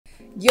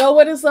Yo,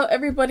 what is up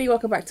everybody?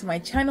 Welcome back to my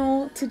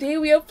channel. Today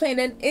we are playing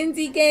an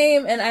indie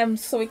game and I'm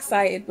so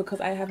excited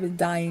because I have been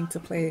dying to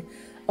play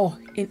I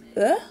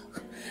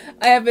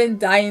have been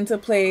dying to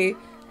play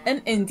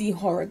an indie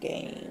horror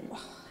game.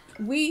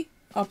 We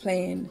are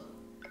playing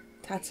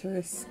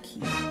Tartarus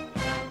Key.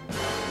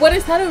 What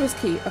is Tartarus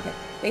Key? Okay,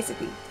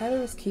 basically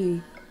Tartarus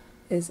Key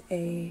is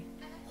a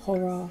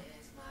horror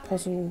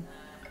puzzle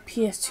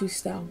PS2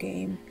 style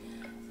game,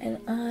 and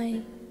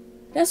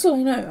that's all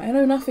I know. I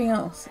know nothing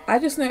else. I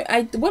just know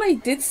what I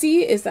did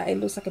see is that it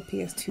looks like a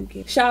PS2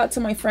 game. Shout out to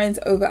my friends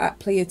over at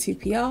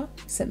Player2PR.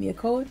 Sent me a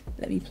code.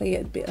 Let me play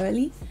it a bit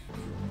early.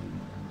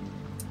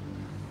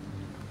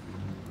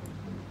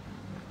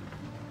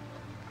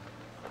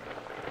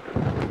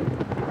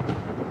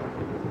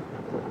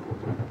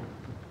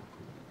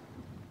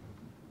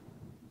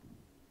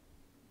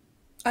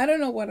 I don't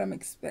know what I'm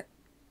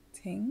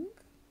expecting.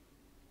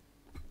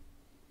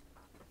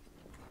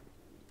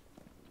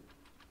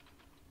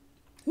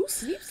 Who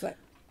sleeps like?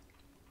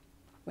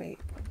 Wait,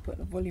 put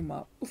the volume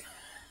up.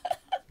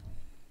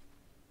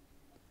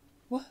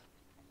 What?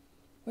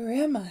 Where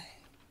am I?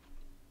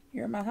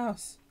 You're in my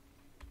house.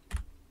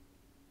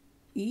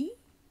 E?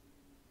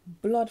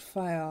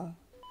 Bloodfire.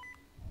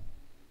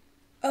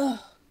 Ugh.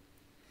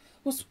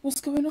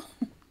 What's going on?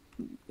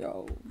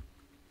 Yo.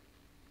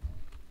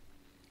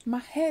 My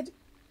head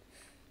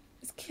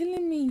is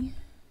killing me.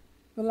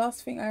 The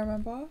last thing I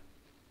remember,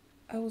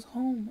 I was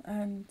home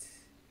and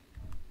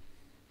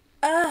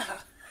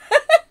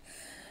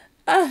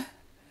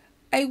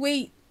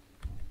wait.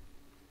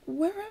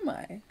 Where am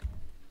I?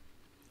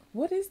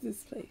 What is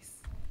this place?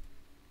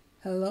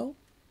 Hello?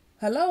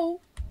 Hello?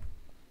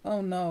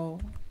 Oh no.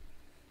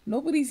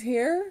 Nobody's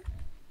here?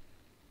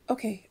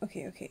 Okay.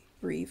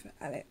 Breathe,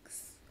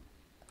 Alex.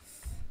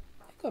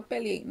 I've got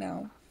bellyache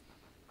now.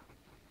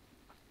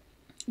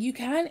 You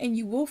can and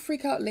you will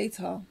freak out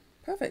later.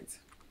 Perfect.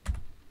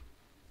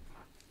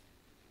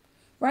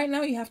 Right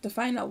now you have to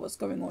find out what's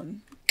going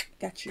on.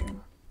 Got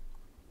you.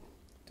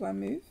 Do I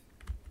move?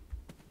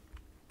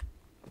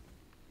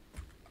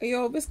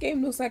 Yo, this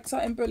game looks like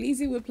something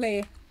Berlizzi would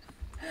play.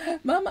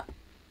 Mama.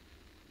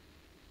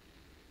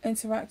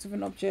 Interact with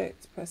an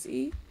object. Press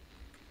E.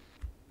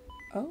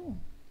 Oh.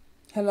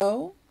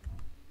 Hello?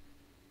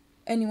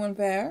 Anyone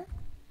there?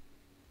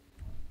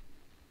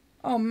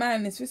 Oh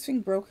man, is this thing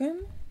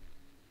broken?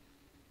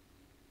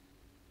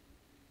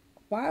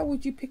 Why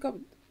would you pick up?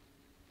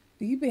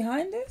 Are you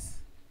behind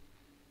this?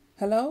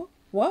 Hello?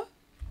 What?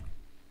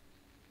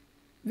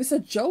 This a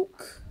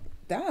joke?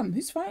 Damn,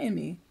 who's fighting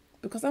me?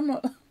 Because I'm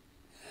not.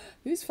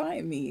 Who's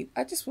fighting me?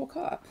 I just woke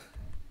up.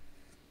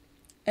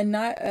 And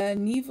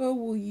neither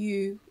will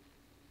you.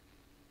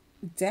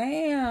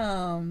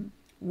 Damn.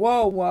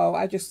 Whoa.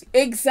 I just.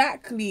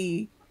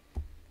 Exactly.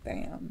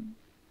 Damn.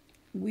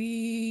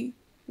 We're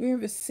in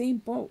the same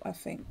boat, I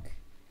think.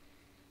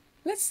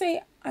 Let's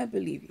say I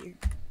believe you.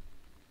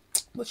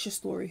 What's your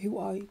story? Who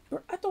are you?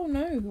 I don't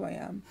know who I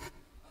am.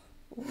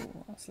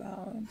 Oh, that's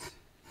loud.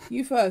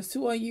 You first.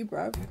 Who are you,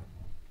 bruv?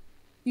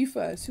 You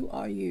first. Who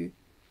are you?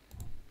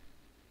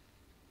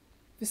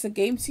 This a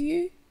game to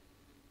you?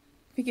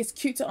 Think it's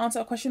cute to answer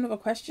a question with a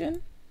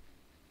question?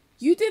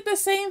 You did the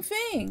same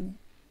thing.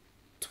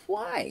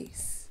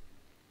 Twice.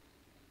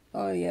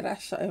 Oh yeah,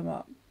 that shut him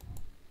up.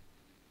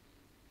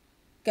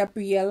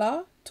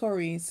 Gabriella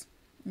Torres.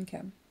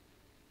 Okay.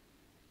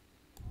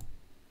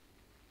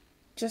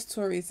 Just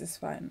Torres is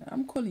fine.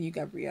 I'm calling you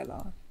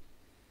Gabriella.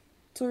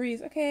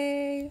 Torres,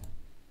 okay.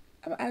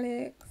 I'm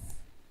Alex.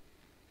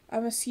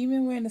 I'm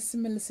assuming we're in a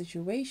similar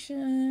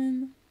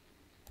situation.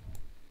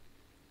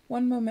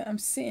 One moment, I'm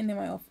sitting in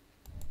my office.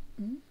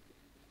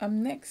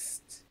 I'm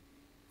next.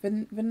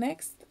 The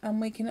next, I'm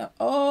waking up.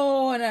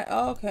 Oh, and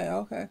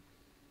okay.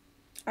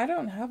 I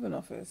don't have an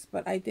office,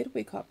 but I did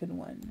wake up in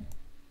one.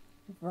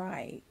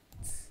 Right.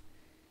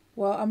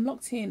 Well, I'm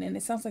locked in, and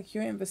it sounds like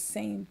you're in the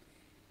same.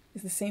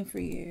 It's the same for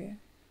you.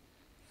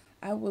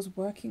 I was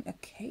working a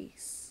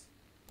case.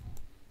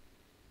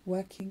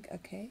 Working a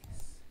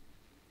case?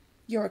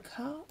 You're a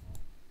cop?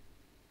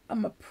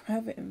 I'm a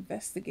private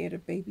investigator,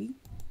 baby.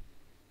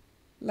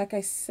 Like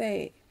I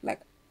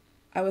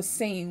was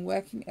saying,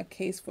 working a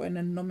case for an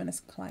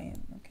anonymous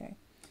client, okay?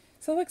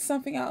 Sounds like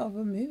something out of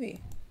a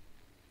movie.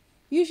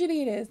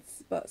 Usually it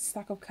is, but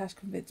stack of cash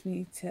convinced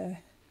me to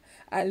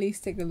at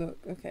least take a look,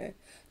 okay?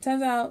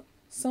 Turns out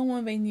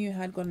someone they knew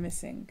had gone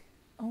missing.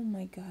 Oh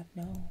my god,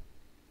 no.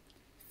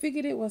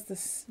 Figured it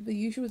was the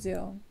usual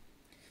deal.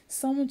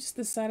 Someone just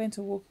deciding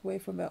to walk away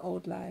from their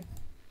old life.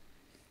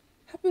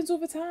 Happens all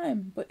the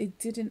time, but it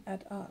didn't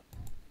add up.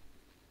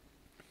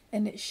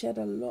 And it shared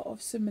a lot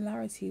of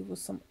similarity with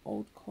some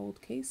old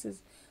cold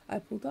cases I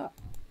pulled up.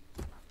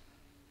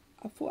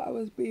 I thought I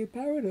was being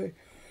paranoid.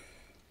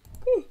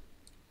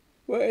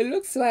 Well, it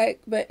looks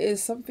like there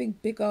is something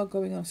bigger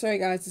going on. Sorry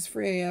guys, it's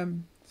 3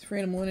 a.m. It's 3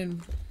 in the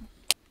morning.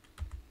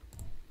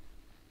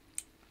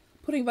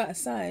 Putting that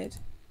aside,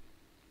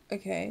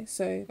 okay,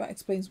 so that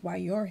explains why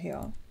you're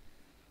here.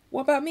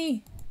 What about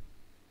me?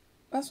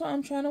 That's what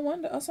I'm trying to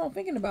wonder. That's what I'm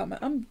thinking about, man.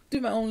 I'm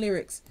doing my own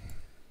lyrics.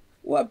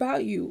 What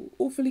about you?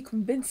 Awfully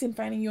convincing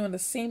finding you on the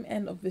same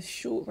end of this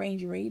short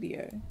range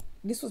radio.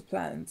 This was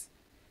planned.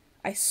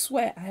 I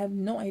swear I have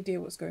no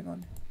idea what's going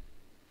on.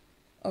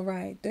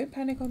 Alright, don't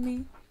panic on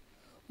me.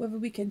 Whether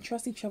we can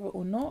trust each other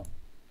or not,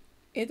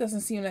 it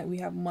doesn't seem like we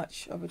have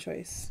much of a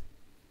choice.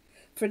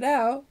 For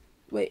now,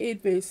 we're in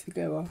this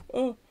together.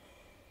 Oh.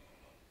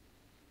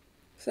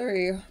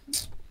 Sorry.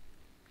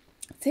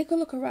 Take a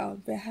look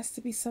around. There has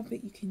to be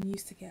something you can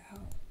use to get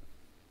out.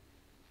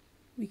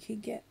 We can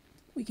get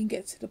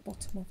to the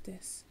bottom of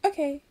this.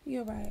 Okay,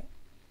 you're right.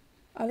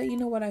 I'll let you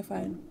know what I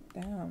find.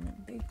 Damn,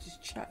 they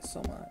just chat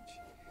so much.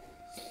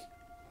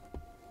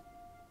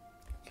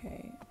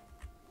 Okay.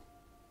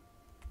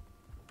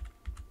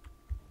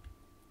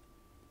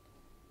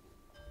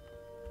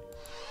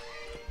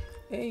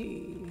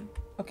 Hey.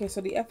 Okay,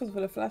 so the F is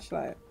for the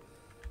flashlight.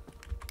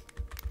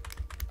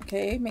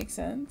 Okay, makes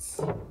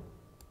sense.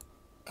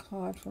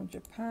 Card from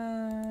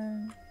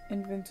Japan.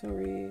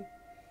 Inventory.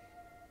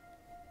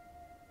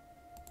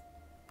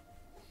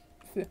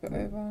 Flip it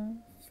over.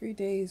 3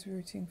 days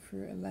routing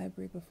through a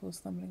library before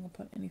stumbling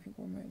upon anything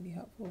remotely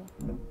helpful.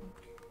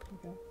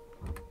 Okay.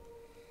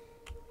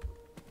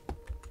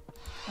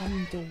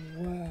 I'm the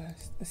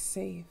worst. A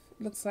safe.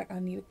 Looks like I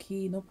need a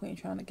key. No point in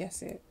trying to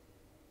guess it.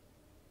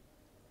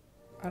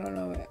 I don't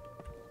know it.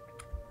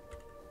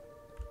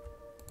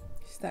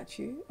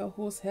 Statue. A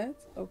horse head.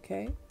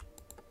 Okay.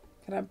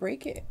 Can I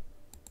break it?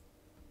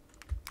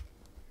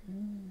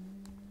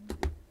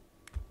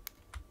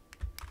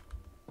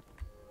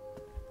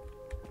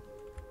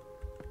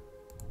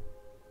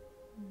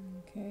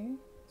 Okay.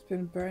 It's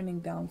been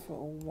burning down for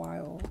a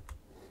while.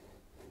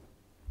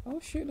 Oh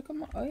shoot, look at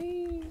my...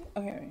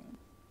 Okay.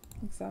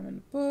 Examine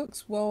the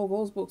books. Whoa,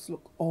 those books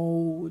look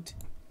old.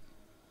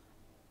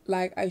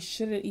 Like, I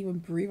shouldn't even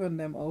breathe on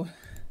them old.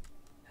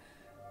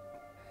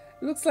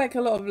 Looks like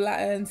a lot of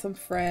Latin, some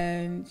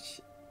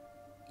French.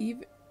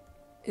 Even...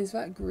 Is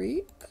that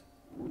Greek?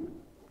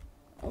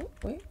 Oh,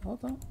 wait, hold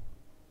on.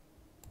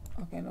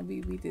 Okay, no, we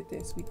did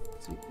this. We did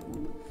this.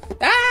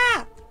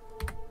 Ah!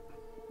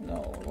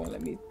 No, it won't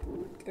let me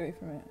get away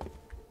from it.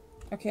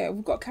 Okay,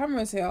 we've got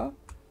cameras here.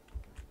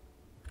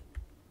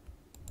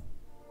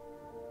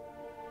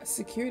 A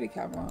security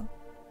camera.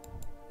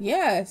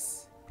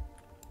 Yes.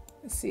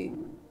 Let's see.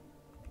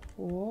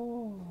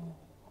 Whoa.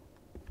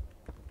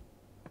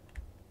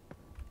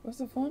 What's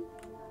the phone?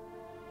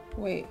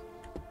 Wait.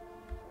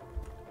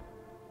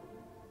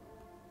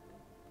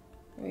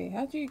 Wait,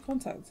 how do you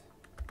contact?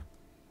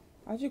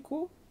 How'd you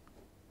call?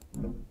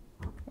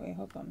 Wait,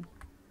 hold on.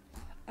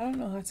 I don't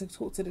know how to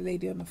talk to the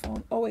lady on the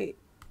phone. Oh, wait.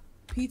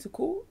 P to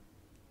call?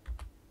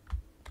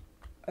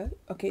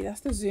 Okay,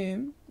 that's the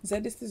zoom. Z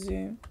is the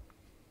zoom.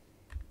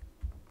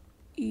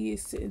 E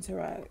is to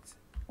interact.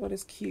 What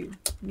is Q?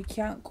 We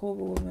can't call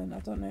the woman. I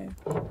don't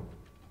know.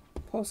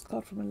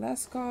 Postcard from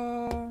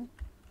Alaska.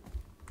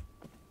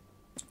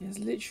 There's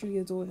literally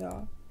a door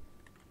here.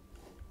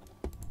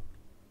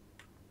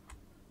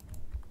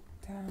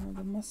 Damn,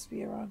 there must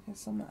be around here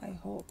somewhere, I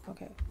hope.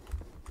 Okay.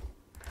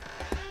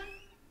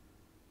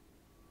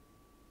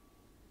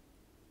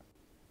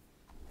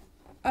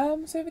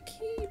 So the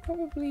key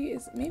probably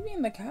is maybe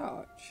in the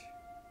couch.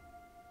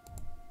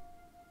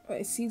 But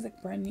it seems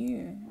like brand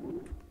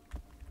new.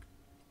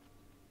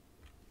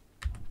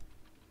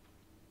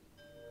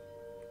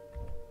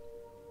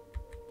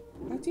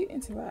 How do you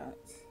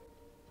interact?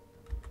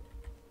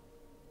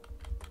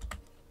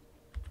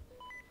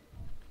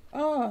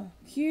 Oh,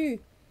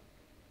 cute.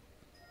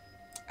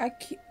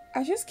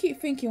 I just keep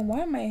thinking,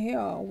 why am I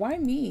here? Why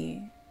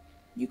me?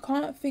 You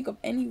can't think of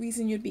any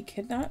reason you'd be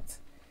kidnapped?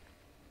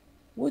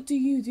 What do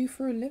you do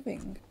for a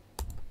living?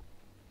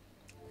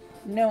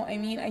 No, I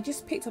mean, I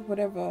just picked up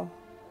whatever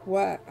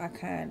work I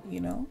can, you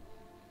know?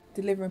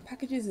 Delivering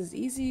packages is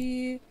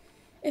easy.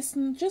 It's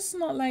just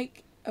not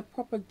like a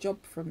proper job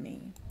for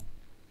me.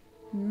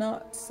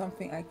 Not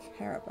something I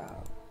care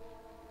about.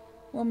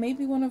 Well,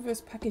 maybe one of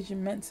those packages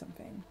meant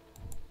something.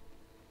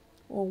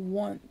 Or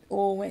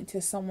went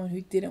to someone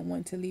who didn't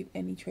want to leave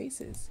any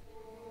traces.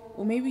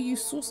 Or maybe you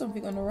saw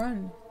something on the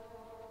run.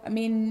 I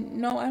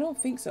mean, no, I don't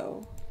think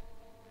so.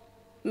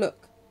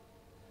 Look,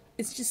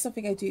 it's just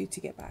something I do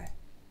to get by.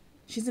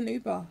 She's an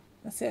Uber.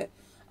 That's it.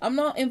 I'm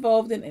not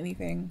involved in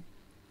anything.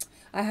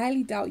 I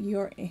highly doubt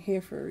you're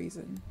here for a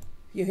reason.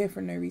 You're here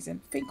for no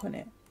reason. Think on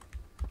it.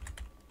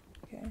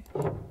 Okay.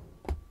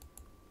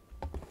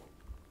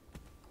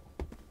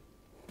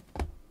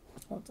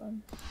 Hold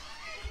on.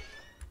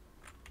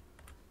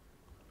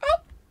 Oh!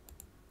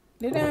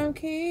 The damn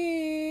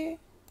key.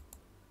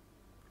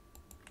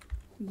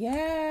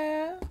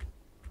 Yeah.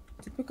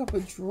 To pick up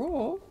a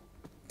drawer.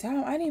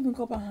 Damn, I didn't even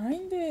go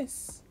behind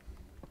this.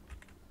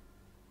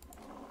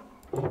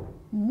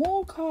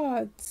 More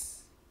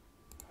cards.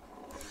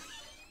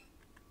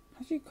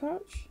 How do you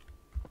crouch?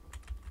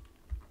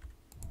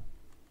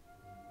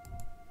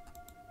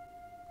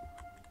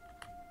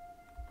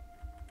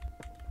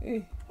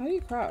 Hey, how do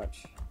you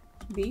crouch?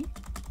 B?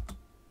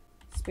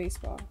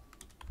 Spacebar.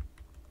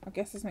 I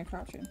guess there's no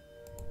crouching.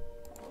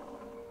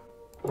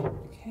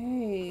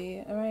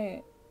 Okay,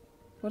 alright.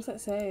 What does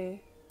that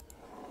say?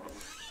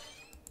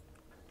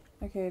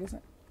 Okay,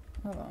 doesn't.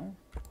 Hold on.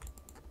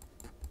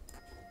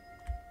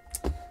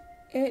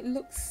 It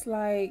looks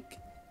like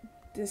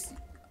this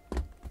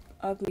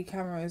ugly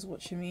camera is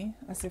watching me,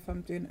 as if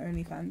I'm doing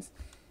OnlyFans.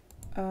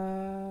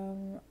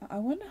 I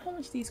wonder how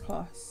much these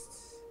cost.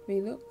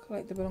 They look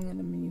like they belong in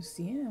a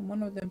museum.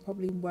 One of them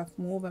probably worth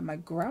more than my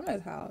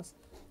grandma's house.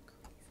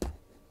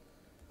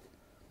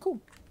 Cool.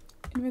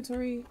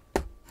 Inventory.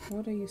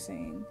 What are you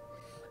saying?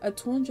 A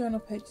torn journal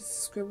page is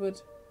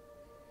scribbled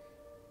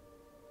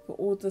for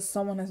orders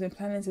someone has been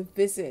planning to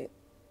visit.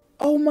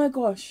 Oh my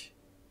gosh.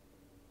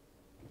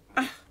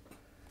 Ah,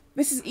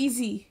 this is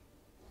easy.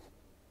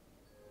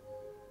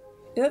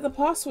 Is that the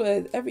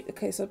password?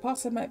 Okay, so the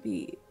password might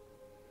be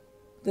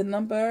the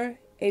number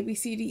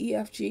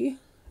ABCDEFG.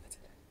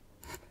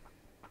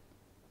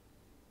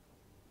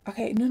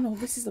 Okay, no,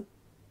 this is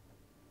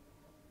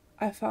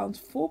I found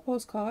 4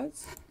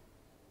 postcards.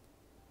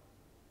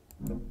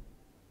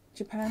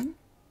 Japan,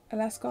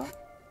 Alaska,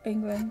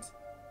 England,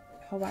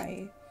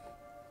 Hawaii.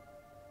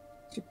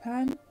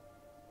 Japan,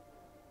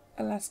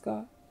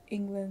 Alaska,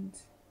 England,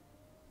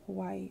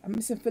 Hawaii. I'm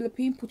missing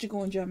Philippines,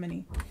 Portugal, and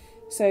Germany.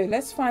 So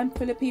let's find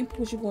Philippines,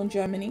 Portugal, and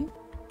Germany.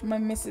 Am I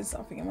missing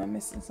something? Am I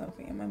missing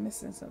something? Am I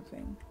missing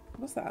something?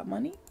 What's that?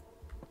 Money?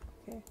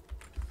 Okay.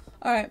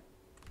 Alright.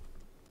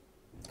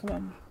 Come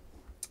on.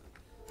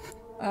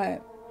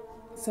 Alright.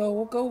 So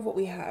we'll go with what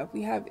we have.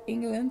 We have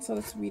England, so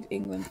let's read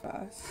England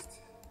first.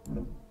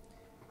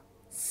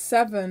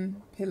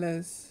 7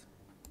 pillars.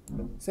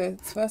 So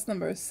its first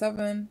number is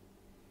 7.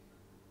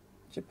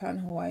 Japan,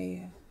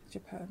 Hawaii,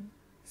 Japan.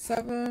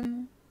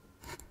 7.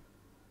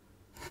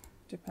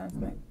 Japan's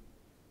next.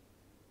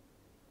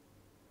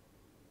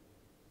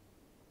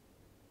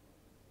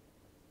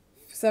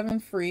 7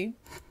 free.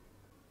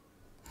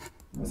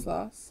 What's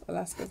last?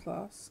 Alaska's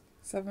last.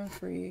 7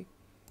 free.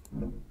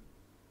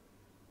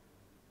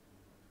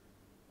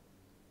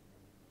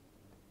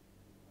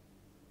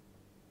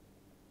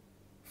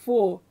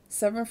 4.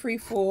 7 free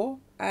 4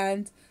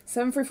 and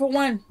 7 free for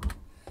 1.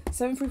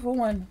 7 free for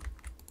 1.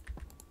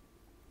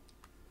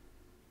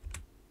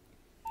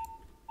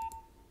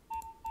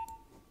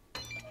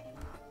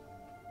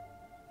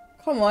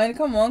 Come on,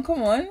 come on,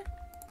 come on.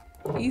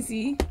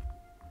 Easy.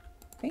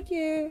 Thank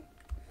you.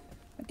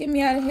 Get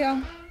me out of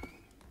here.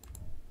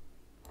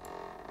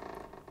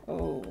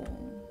 Oh.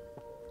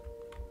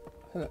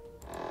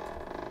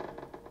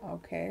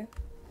 Okay.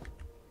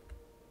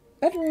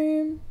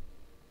 Bedroom.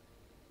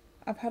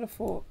 I've had a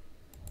thought.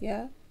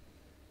 Yeah.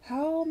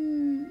 How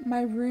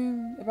my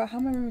room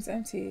is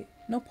empty.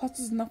 No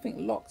puzzles,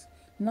 nothing locked,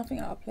 nothing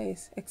out of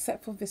place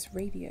except for this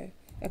radio.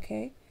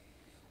 Okay.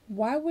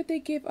 Why would they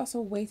give us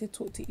a way to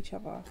talk to each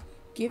other?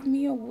 Give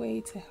me a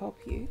way to help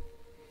you,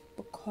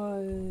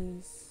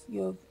 because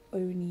your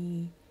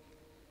only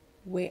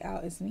way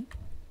out is me.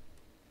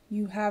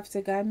 You have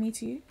to guide me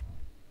to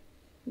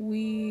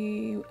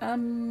you.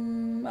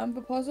 I'm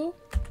the puzzle.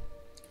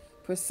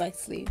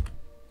 Precisely.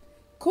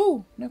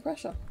 Cool. No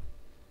pressure.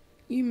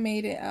 You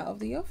made it out of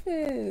the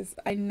office.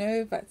 I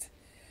know that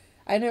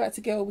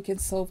together we can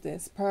solve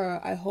this.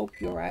 I hope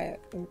you're right.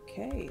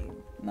 Okay.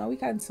 Now we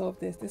can solve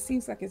this. This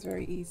seems like it's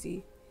very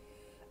easy.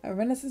 A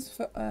Renaissance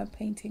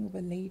painting of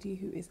a lady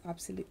who is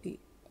absolutely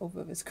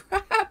over this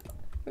crap.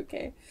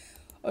 Okay.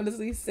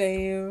 Honestly,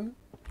 same.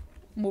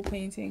 More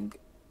painting.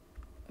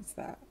 What's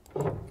that?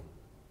 I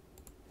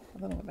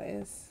don't know what that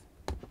is.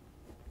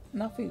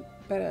 Nothing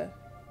better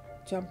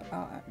jump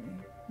out at me.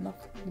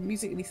 Nothing. The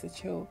music needs to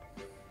chill.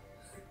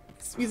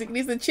 This music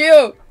needs to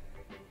chill.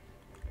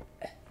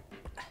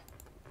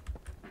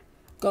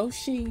 Go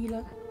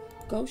Sheila.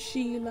 Go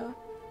Sheila.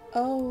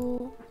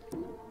 Oh.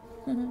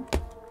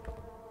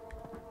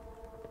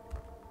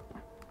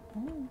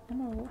 Oh,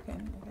 am I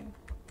walking? Okay.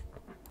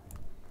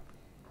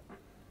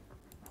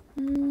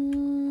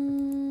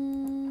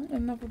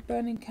 Another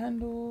burning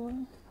candle.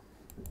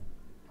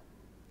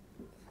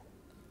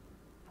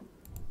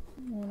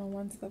 On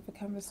one side, the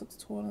canvas looks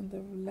torn on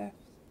the left.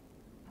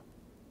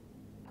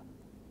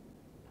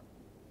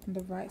 On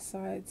the right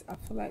side, I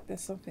feel like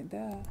there's something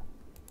there.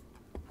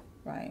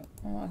 Right,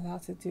 I'm not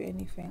allowed to do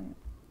anything.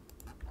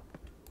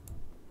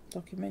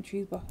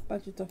 Documentaries,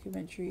 bunch of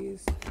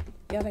documentaries.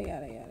 Yada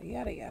yada yada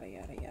yada yada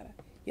yada yada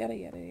yada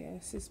yada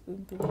yada. Sis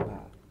boom boom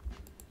ba.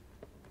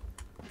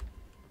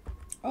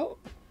 Oh,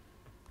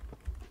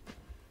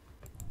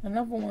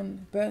 another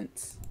one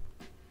burnt.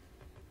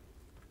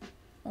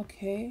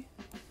 Okay.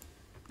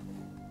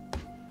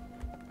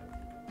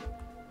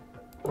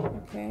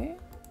 Okay.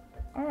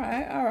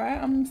 Alright,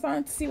 alright. I'm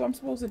starting to see what I'm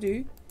supposed to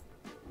do.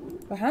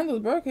 The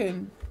handle's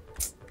broken.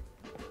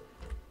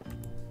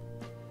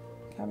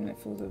 Cabinet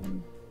full of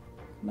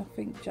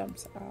nothing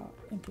jumps out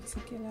in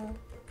particular.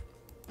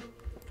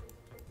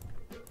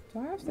 Do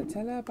I have to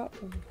tell her about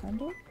the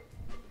handle?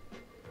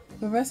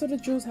 The rest of the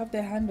drawers have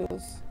their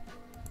handles.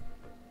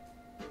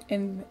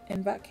 In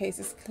that case,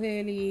 it's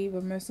clearly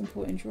the most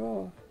important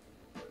drawer.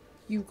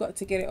 You've got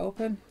to get it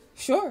open.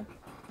 Sure.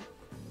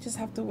 Just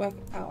have to work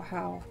out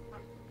how.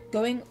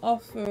 Going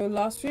off the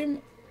last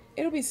room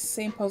It'll be the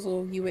same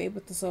puzzle. You were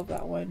able to solve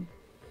that one.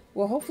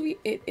 Well, hopefully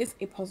it is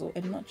a puzzle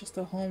and not just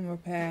a home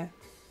repair.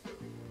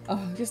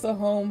 Oh, just a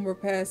home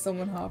repair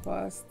someone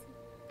half-assed.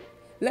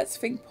 Let's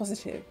think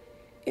positive.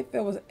 If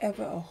there was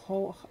ever a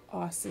whole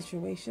ass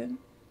situation,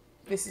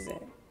 this is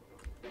it.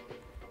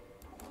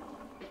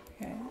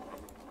 Okay.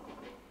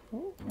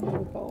 Oh, another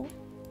bowl.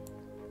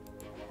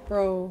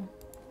 Bro,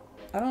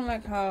 I don't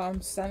like how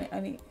I'm standing. I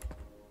need.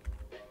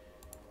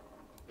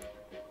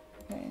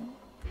 Okay.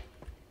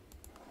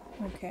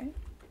 Okay.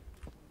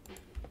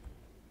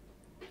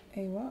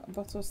 Hey, what? A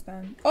bottle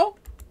stand. Oh!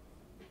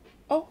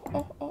 Oh,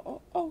 oh, oh,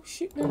 oh, oh,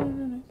 shoot. No, no,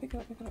 no, no. Pick it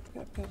up, pick it up, pick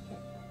it up, pick it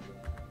up.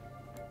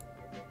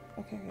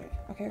 Okay,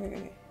 okay, okay,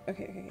 okay,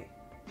 okay, okay, okay.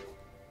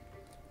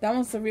 That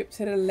one's the rip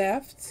to the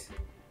left.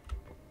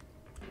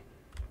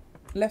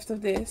 Left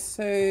of this,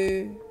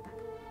 so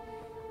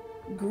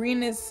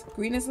green is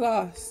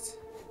last,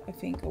 I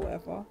think, or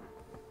whatever.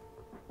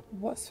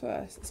 What's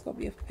first? It's got to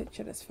be a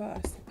picture that's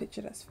first. A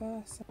picture that's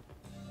first.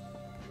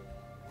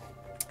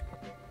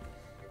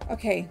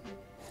 Okay,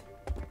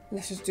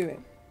 let's just do it.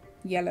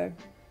 Yellow.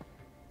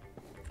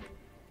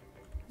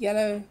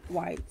 Yellow,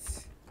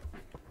 white,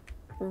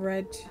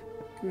 red,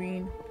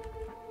 green,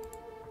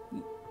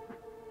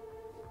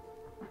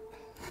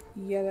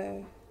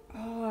 yellow.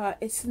 Ah,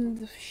 it's in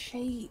the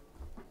shape.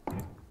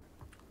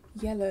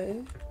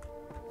 Yellow,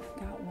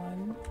 that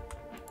one.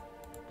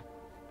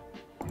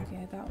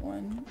 Yeah, that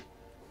one.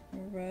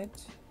 Red.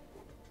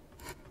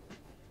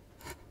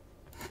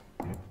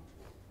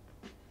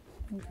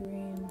 And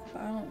green.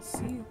 But I don't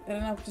see. And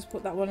then I've just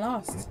put that one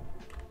last.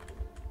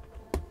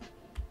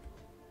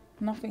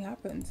 Nothing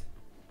happened.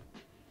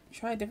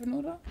 Try a different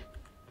order.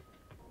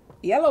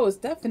 Yellow is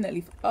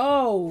definitely.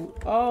 Oh,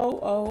 oh,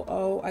 oh,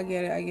 oh. I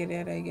get it. I get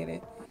it. I get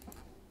it.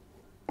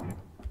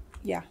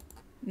 Yeah.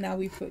 Now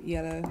we put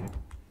yellow.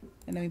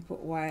 And then we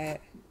put white.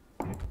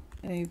 And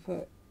then we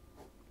put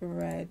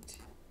red.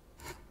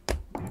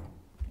 And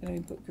then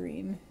we put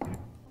green.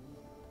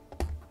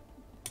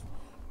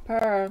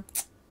 Purr.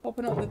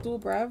 Open up the door,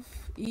 bruv.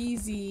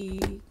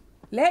 Easy.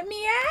 Let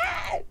me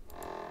out!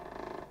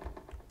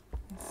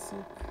 It's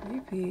so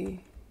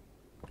creepy.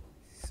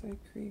 So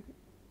creepy.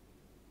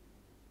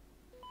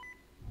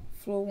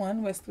 Floor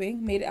 1, West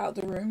Wing. Made it out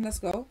the room. Let's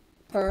go.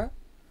 Purr.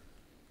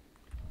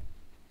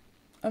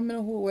 I'm in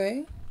a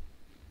hallway.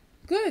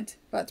 Good.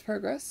 Back to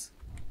progress.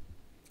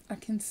 I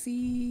can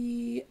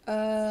see...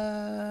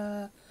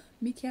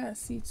 me can't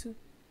see too.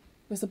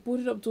 There's a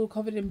boarded up door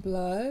covered in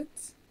blood.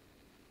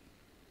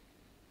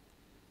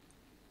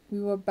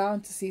 We were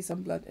bound to see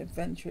some blood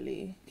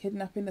eventually.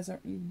 Kidnapping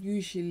doesn't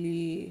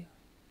usually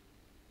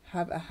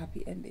have a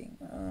happy ending.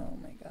 Oh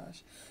my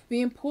gosh. The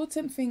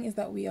important thing is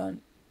that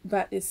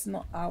that it's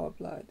not our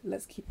blood.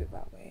 Let's keep it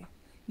that way.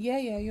 Yeah,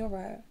 yeah, you're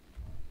right.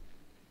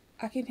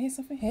 I can hear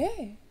something.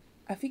 Hey,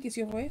 I think it's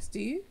your voice. Do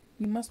you?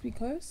 You must be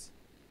close.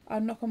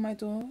 I'll knock on my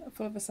door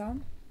full of a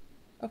sound.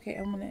 Okay,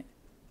 I'm on it.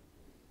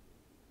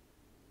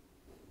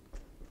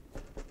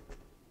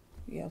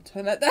 Yeah, I'll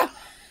turn that down.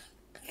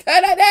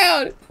 Turn that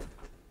down.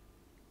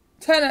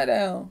 Turn that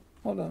down.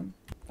 Hold on.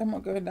 I'm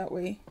not going that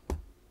way.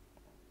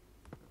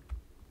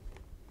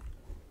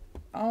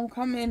 I'm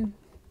coming.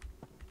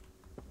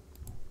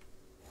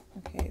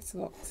 Okay, it's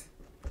locked.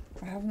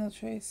 I have no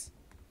choice.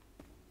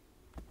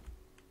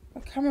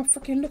 The camera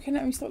freaking looking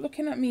at me. Stop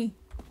looking at me.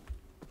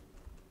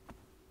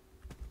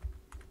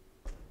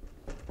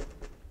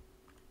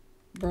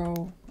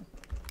 Bro.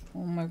 Oh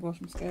my gosh,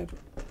 I'm scared.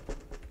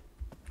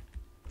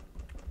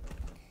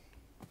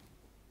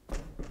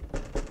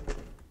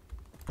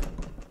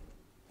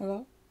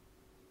 Hello?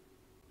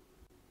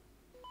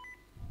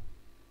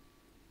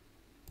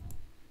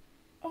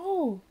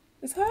 Oh,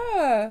 it's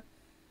her.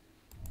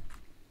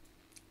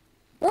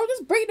 Bro,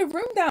 just break the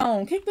room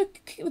down. Kick the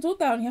door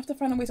down. You have to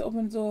find a way to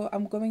open the door.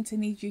 I'm going to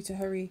need you to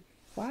hurry.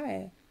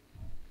 Why?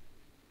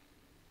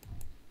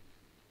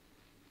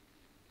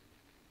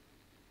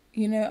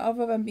 You know,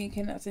 other than being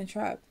kidnapped and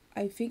trapped,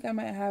 I think I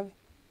might have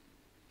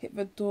hit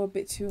the door a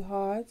bit too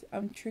hard.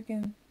 I've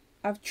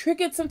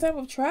triggered some type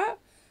of trap.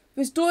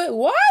 This door,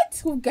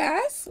 what? With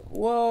gas?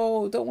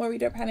 Whoa, don't worry,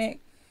 don't panic.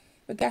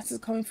 The gas is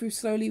coming through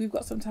slowly. We've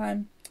got some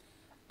time.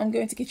 I'm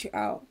going to get you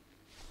out.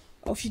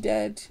 Oh, she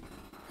dead.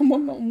 I'm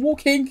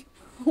walking.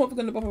 I'm not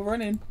going to bother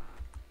running.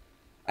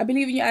 I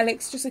believe in you,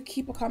 Alex. Just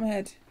keep a calm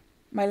head.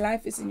 My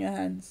life is in your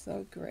hands.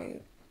 So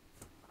great.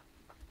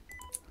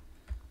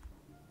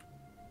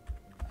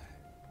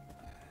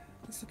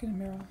 Let's look in the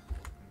mirror.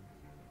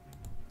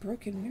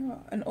 Broken mirror.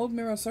 An old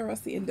mirror so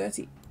rusty and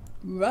dirty.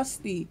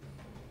 Rusty.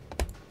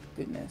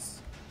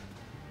 Goodness.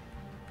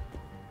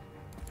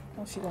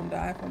 Oh, she gonna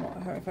die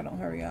if I don't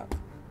hurry up.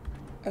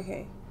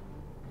 Okay.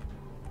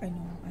 I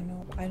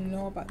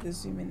know about the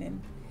zooming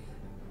in.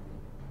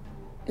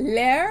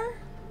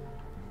 Lair?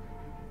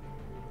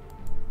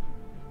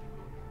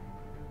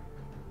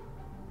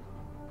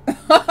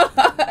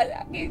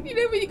 You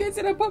know when you go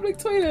to the public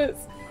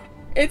toilets?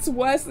 It's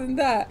worse than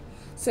that.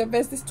 So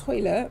there's this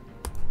toilet.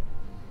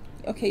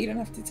 Okay, you don't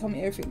have to tell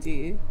me everything, do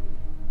you?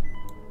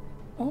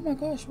 Oh my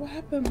gosh, what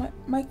happened?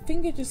 My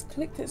finger just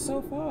clicked it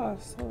so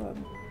fast. Hold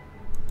on.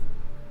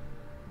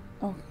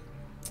 Oh.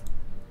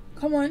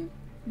 Come on.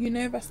 You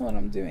know that's not what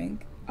I'm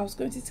doing. I was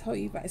going to tell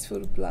you that it's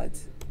filled with blood.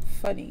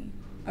 Funny.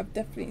 I've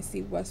definitely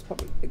seen worse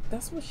public.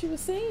 That's what she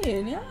was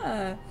saying.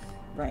 Yeah.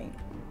 Right.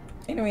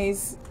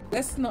 Anyways,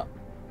 let's not.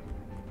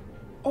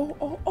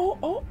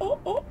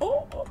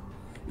 Oh.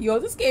 Yo,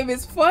 this game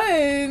is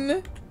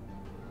fun.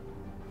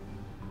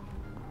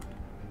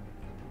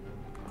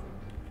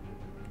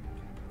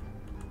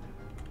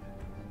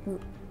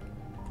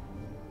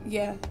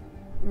 Yeah.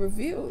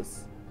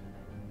 Reveals.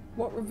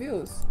 What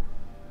reveals?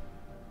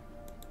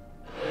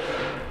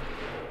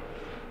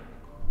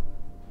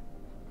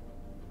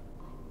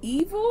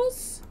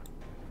 Evils?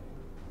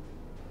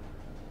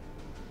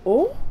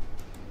 Oh?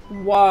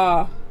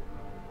 Wow.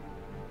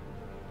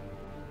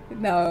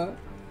 No.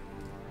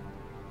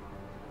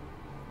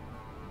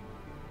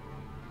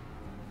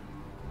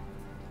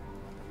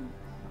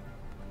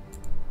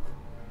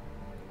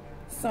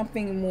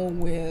 Something more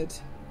weird.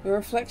 The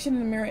reflection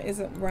in the mirror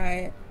isn't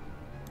right.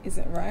 Is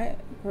it right?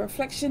 The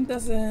reflection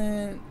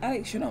doesn't...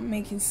 Alex, you're not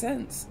making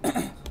sense.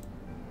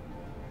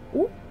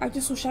 Oh, I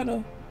just saw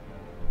shadow.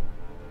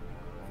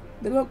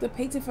 Look, the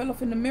painting fell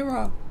off in the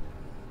mirror.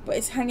 But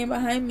it's hanging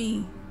behind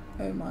me.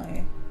 Oh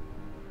my.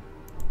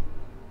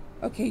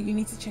 Okay, you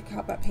need to check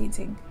out that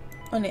painting.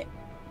 On it.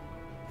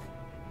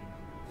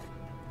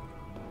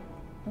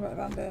 Right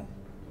around there.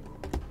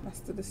 That's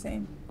still the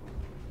same.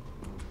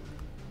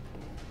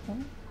 Huh?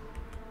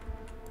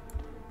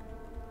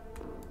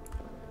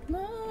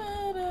 No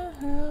matter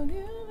how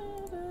you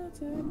know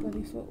the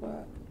bloody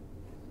footwork.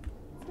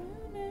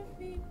 Don't let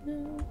me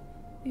know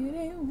it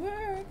ain't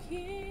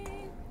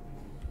working.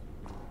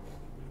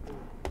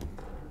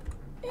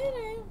 It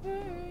ain't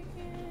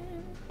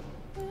working.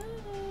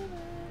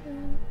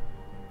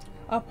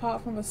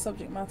 Apart from the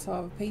subject matter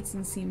of the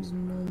painting seems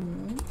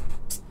normal,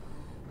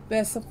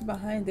 there's something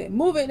behind it.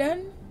 Move it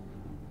then.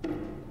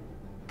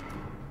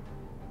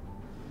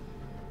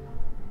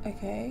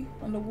 Okay,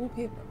 on the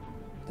wallpaper.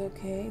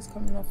 Okay, it's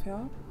coming off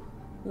here.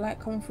 Light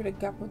coming through the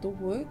gap of the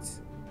wood.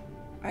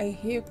 I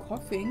hear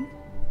coughing.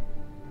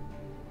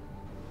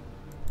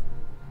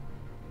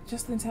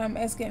 Just in time,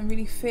 air's getting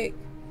really thick.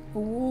 The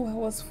wall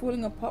was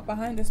falling apart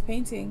behind this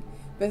painting.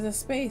 There's a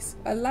space,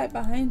 a light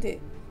behind it.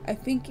 I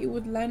think it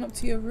would line up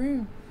to your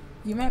room.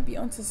 You might be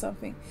onto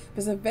something.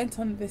 There's a vent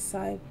on this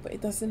side, but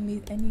it doesn't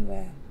lead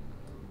anywhere.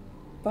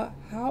 But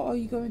how are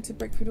you going to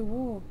break through the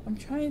wall? I'm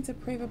trying to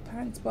pray for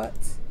planks, but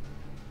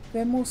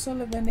they're more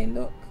solid than they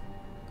look.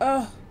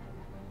 Ugh,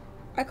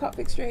 I can't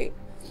think straight.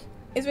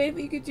 Is there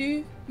anything you could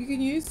do? You can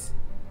use?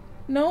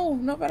 No,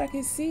 not that I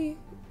can see.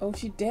 Oh,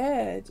 she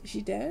dead. Is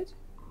she dead?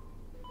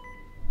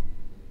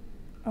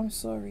 I'm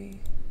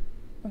sorry.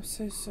 I'm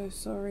so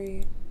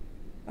sorry.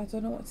 I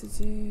don't know what to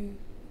do.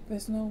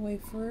 There's no way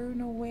through,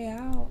 no way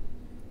out.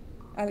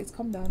 Alex,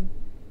 calm down.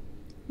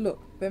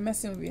 Look, they're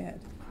messing with your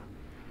head.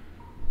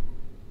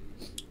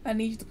 I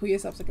need you to pull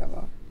yourself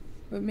together.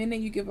 The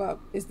minute you give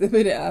up is the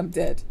minute I'm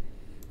dead.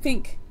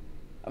 Think.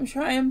 I'm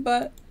trying,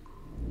 but...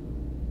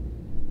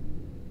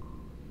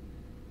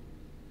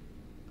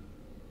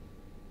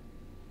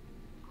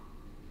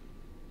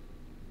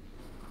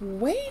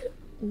 Wait,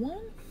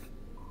 one?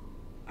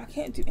 I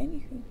can't do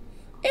anything.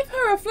 If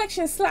her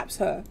reflection slaps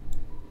her,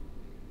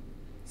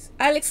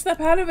 Alex,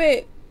 snap out of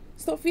it.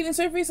 Stop feeling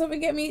sorry for yourself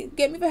and get me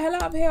the hell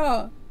out of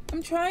here.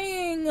 I'm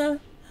trying.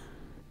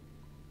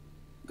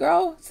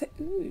 Girl,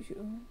 ooh,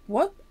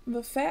 what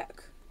the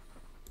fuck?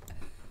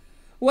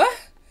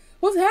 What?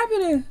 What's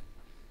happening?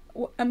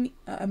 I mean,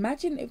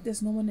 imagine if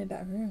there's no one in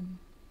that room.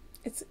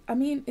 It's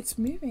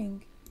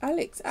moving.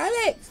 Alex.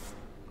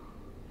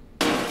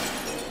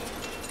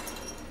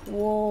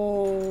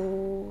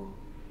 Whoa.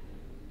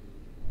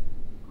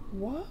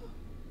 What?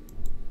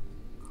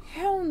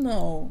 Hell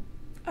no.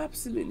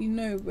 Absolutely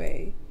no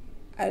way.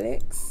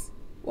 Alex,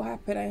 what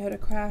happened? I heard a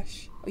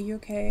crash. Are you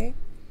okay?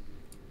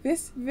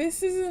 This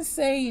is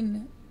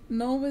insane.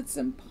 No, it's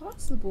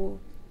impossible.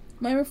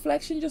 My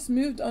reflection just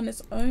moved on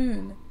its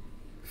own.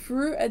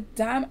 Threw a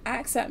damn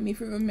axe at me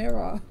through the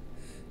mirror.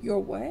 Your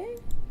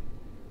what?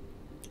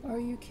 Are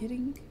you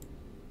kidding?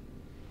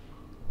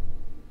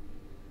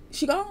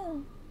 She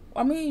gone.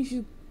 I mean,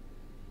 she...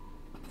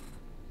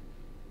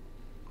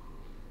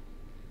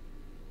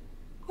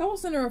 That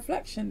wasn't a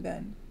reflection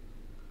then.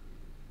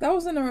 That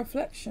wasn't a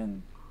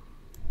reflection.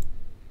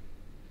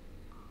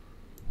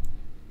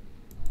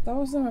 That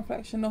wasn't a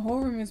reflection. The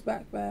whole room is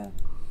back there.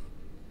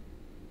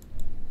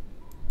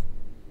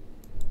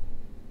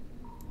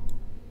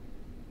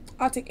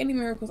 I'll take any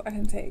miracles I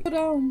can take. Go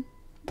down.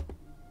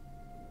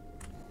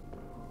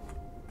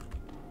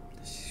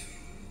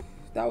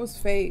 That was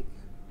fake.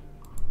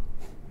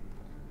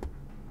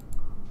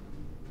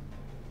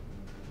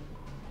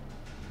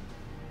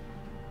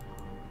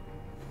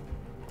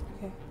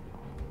 Okay.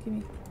 Give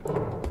me.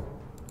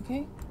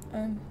 Okay.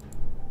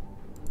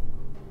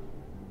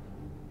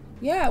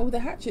 Yeah, with a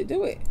hatchet,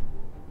 do it.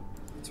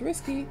 It's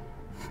risky.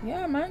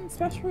 Yeah, man.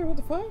 Smash through. What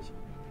the fudge?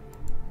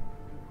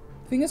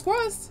 Fingers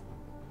crossed.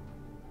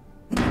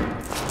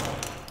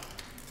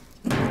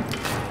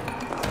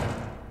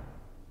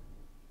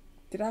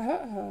 Did I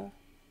hurt her?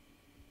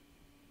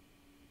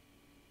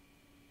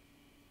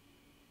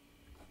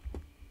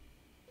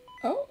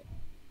 Oh.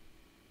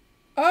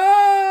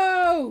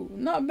 Oh,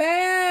 not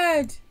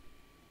bad.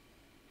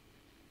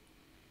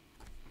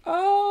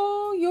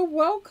 Oh, you're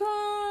welcome.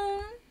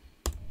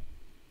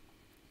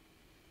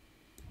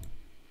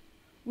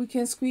 We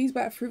can squeeze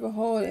back through the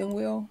hole and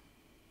we'll...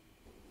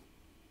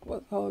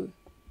 What hole?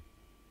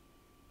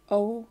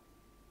 Oh.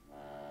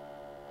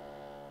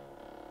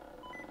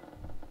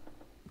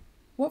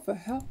 What the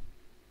hell?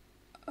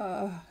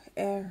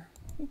 Air.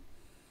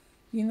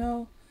 You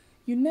know,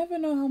 you never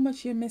know how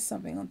much you miss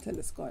something until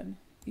it's gone.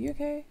 You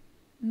okay?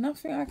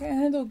 Nothing I can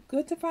handle.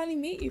 Good to finally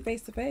meet you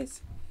face to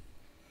face.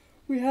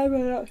 We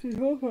haven't actually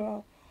talked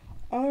about.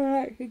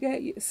 Alright,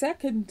 forget you.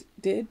 Second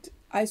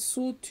I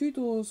saw 2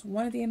 doors,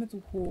 one at the end of the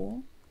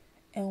hall,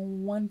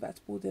 and one that's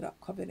boarded up,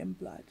 covered in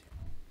blood.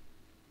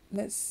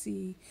 Let's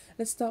see.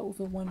 Let's start with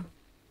the one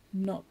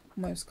not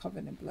most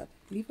covered in blood.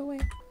 Leave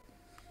away.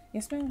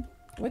 Yes, ma'am.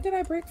 Where did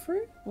I break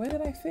through? Where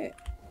did I fit?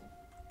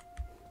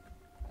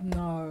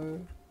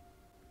 No.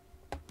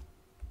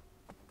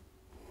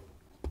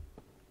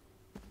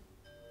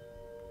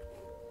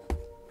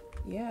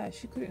 Yeah,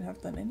 she couldn't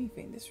have done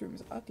anything. This room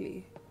is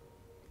ugly.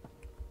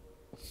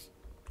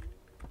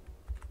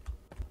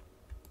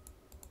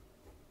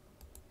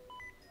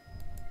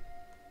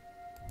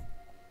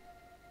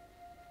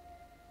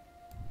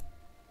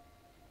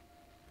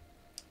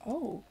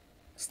 Oh,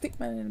 stick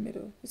man in the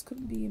middle. This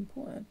couldn't be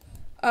important.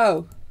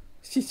 Oh,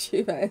 she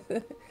chewed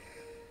it.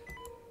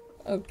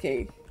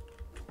 Okay.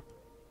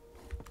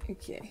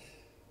 Okay.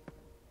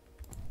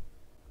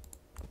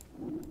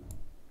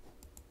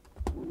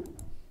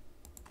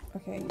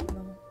 Okay,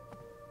 no.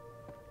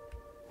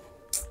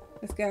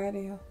 Let's get out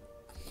of here.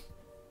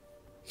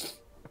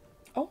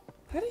 Oh,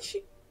 how did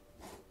she...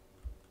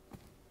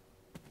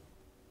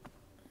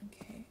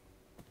 Okay.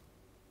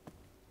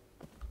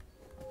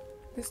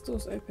 This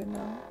door's open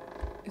now.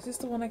 Is this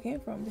the one I came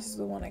from? This is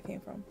the one I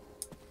came from.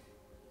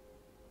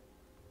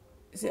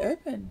 Is it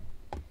open?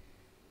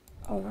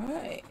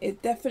 Alright.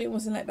 It definitely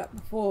wasn't like that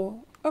before.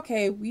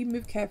 Okay, we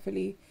move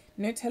carefully.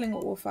 No telling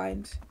what we'll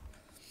find.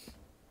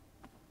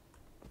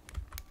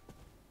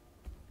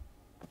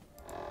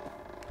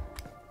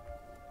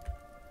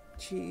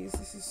 Jeez,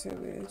 this is so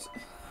weird.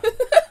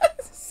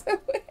 This is so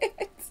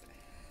weird.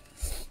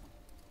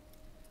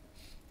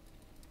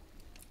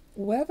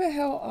 Where the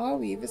hell are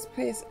we? This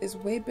place is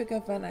way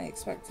bigger than I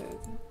expected.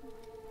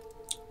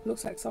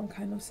 Looks like some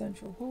kind of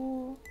central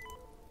hall.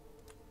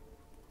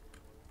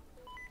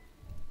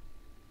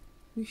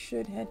 We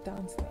should head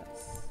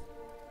downstairs.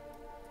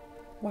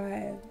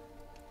 Why?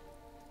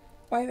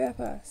 Why there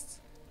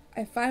first?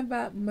 I find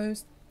that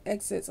most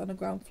exits on the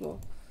ground floor.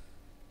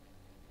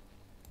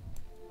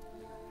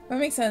 That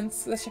makes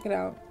sense. Let's check it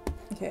out.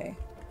 Okay.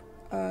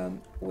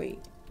 Wait.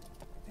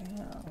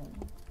 Damn.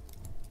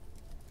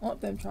 I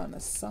want them trying to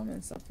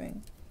summon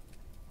something.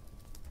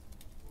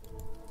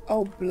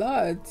 Oh,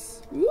 blood.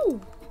 Ooh.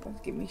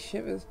 That's giving me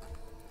shivers.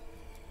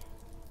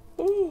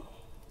 Ooh.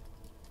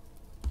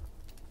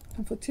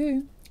 And for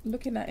 2,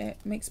 looking at it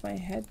makes my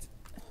head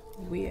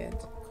weird.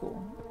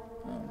 Cool.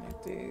 Oh my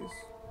days.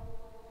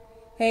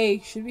 Hey,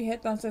 should we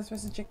head downstairs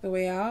first and check the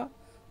way out?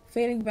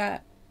 Failing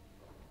that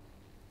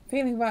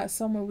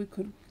somewhere we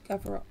could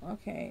gather up.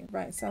 Okay,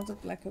 right. Sounds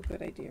like a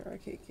good idea.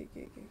 Okay.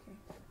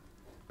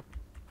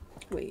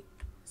 Wait.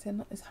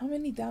 How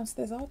many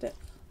downstairs are there?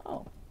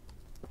 Oh.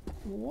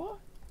 What?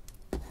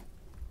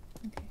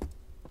 Okay.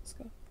 Let's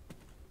go.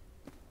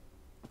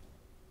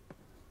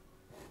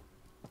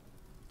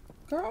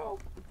 Girl.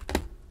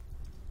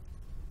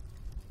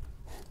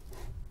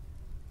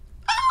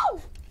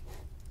 Oh!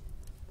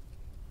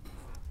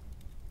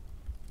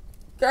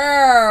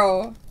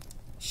 Girl.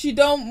 She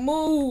don't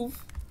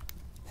move.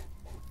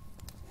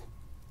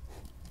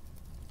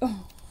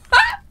 Oh.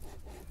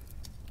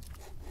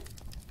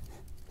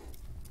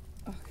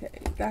 Okay,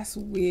 that's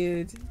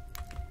weird.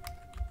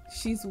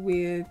 She's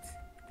weird.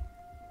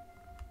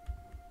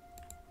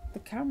 The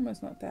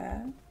camera's not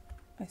there.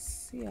 I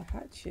see a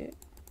hatchet.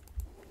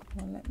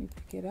 Won't let me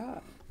pick it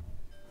up.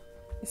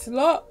 It's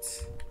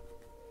locked.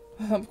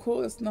 Of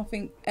course,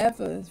 nothing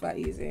ever is that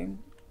easy.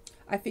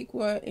 I think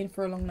we're in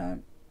for a long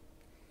night.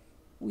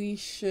 We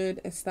should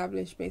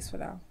establish base for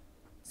now.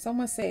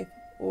 Somewhere safe,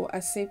 or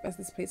as safe as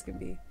this place can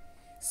be.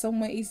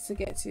 Somewhere easy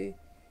to get to.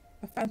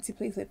 A fancy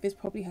place like this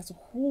probably has a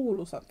hall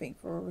or something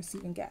for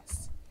receiving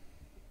guests.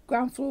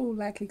 Ground floor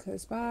likely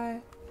close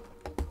by.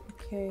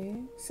 Okay,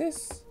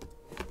 sis.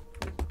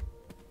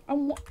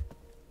 Okay.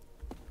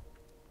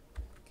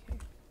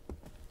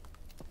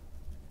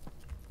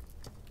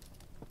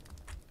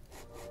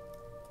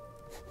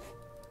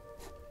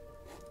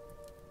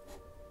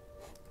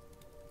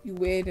 You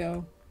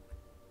weirdo.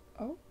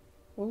 Oh,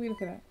 what are we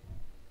looking at?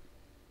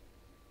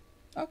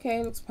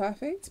 Okay, looks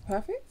perfect.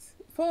 Perfect.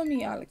 Follow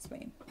me, I'll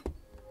explain.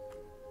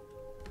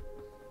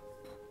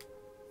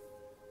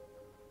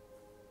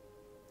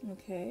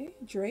 Okay,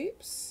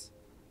 drapes.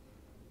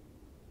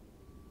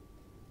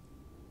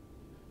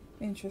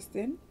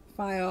 Interesting.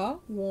 Fire,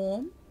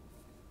 warm.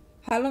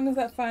 How long has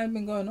that fine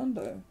been going on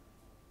though?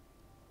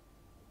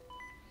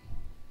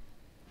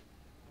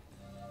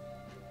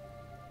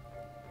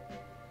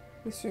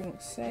 This room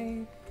looks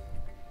safe.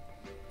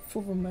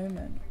 For the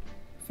moment.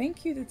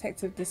 Thank you,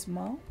 Detective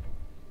Dismal.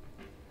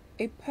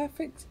 A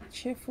perfect,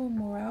 cheerful,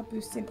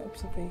 morale-boosting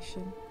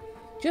observation.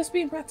 Just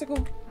being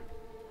practical.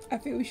 I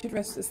think we should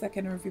rest a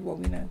second and review what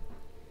we know.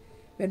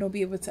 Then we'll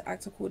be able to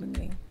act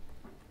accordingly.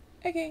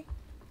 Okay.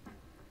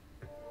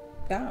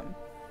 Damn.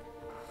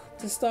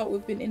 To start,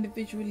 we've been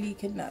individually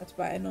kidnapped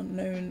by an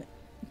unknown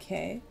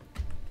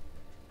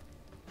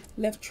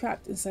left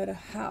trapped inside a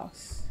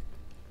house.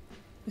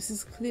 This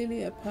is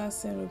clearly a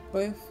person with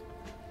both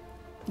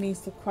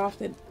means to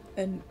craft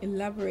and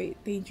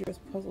elaborate dangerous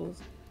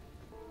puzzles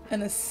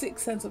and a sick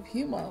sense of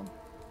humor.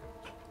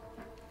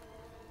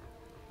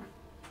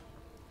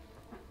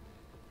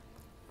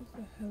 What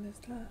the hell is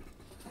that?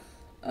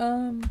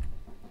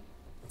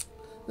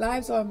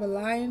 Lives are on the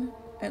line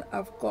and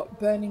I've got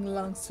burning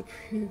lungs to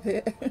prove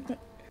it.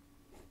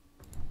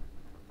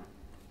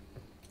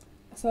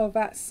 So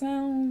that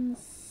sounds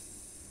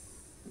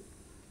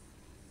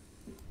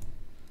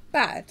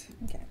bad.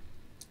 Okay.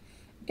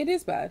 It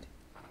is bad.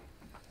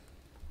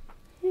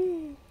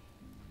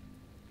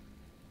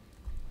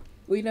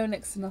 We know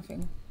next to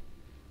nothing.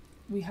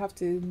 We have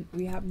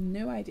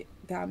no idea.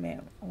 Damn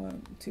it, I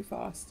went too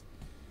fast.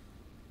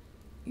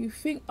 You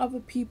think other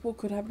people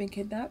could have been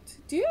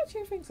kidnapped? Do you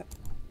actually think so?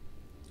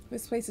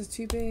 This place is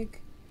too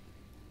big.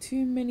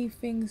 Too many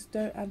things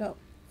don't add up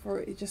for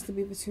it just to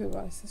be the two of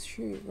us. It's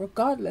true.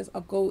 Regardless,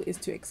 our goal is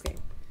to escape.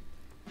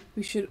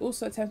 We should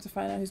also attempt to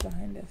find out who's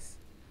behind this.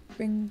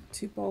 Bring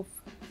both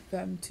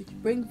them to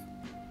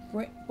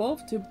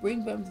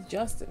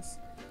justice.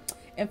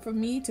 And for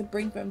me to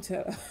bring them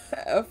to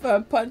a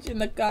firm punch in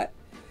the gut.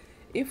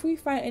 If we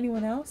find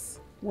anyone else,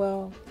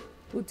 well,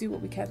 we'll do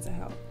what we can to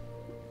help.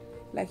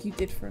 Like you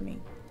did for me.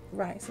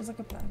 Right, sounds like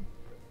a plan.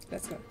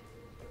 Let's go.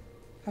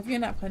 Have your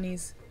nap,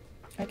 honeys.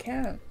 I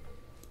can't.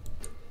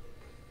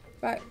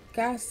 That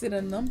gas did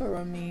a number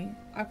on me.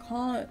 I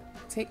can't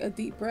take a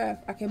deep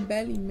breath. I can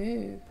barely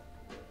move.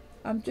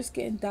 I'm just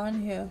getting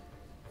down here.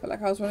 Felt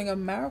like I was running a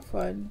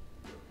marathon.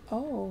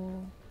 Oh.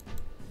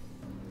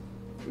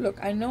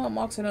 Look, I know I'm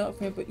asking a lot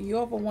from you, but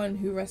you're the one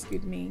who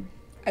rescued me.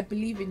 I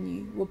believe in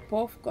you. We've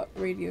both got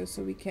radios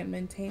so we can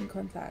maintain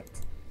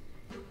contact.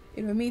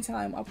 In the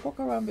meantime, I'll poke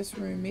around this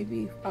room.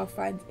 Maybe I'll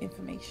find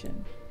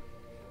information.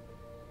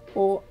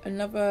 Or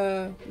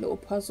another little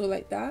puzzle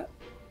like that.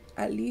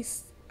 At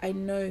least I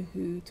know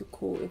who to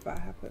call if that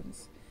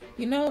happens.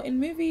 You know, in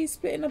movies,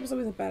 splitting up is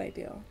always a bad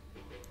idea.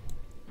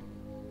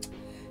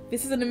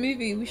 This isn't a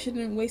movie. We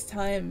shouldn't waste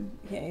time.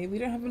 Okay, we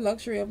don't have the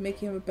luxury of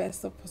making the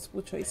best of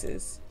possible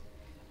choices.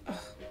 Ugh,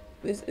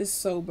 this is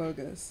so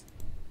bogus.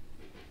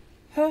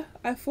 Huh?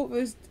 I thought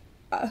these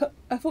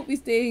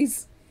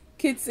days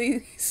kids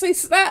say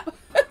snap.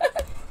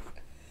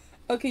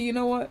 Okay, you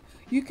know what?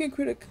 You can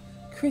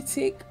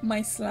critique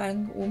my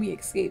slang when we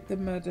escape the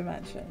murder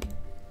mansion.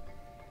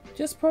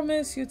 Just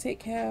promise you'll take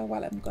care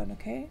while I'm gone,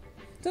 okay?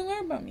 Don't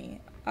worry about me.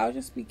 I'll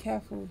just be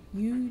careful.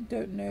 You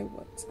don't know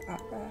what's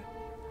out there.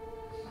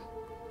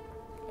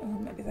 Oh,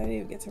 maybe I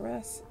didn't get to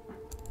rest.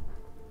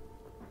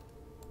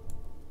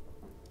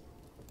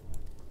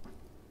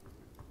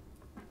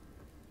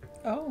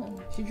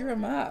 Oh, she drew a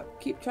map.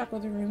 Keep track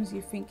of the rooms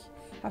you think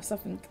have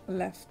something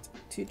left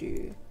to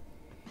do.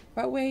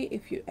 That way,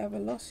 if you're ever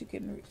lost, you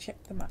can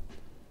check the map.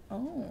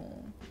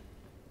 Oh.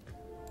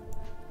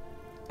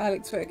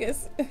 Alex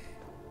Fergus.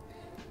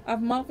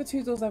 I've marked the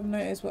two doors I've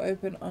noticed were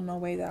open on our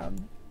way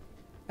down.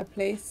 A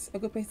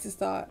good place to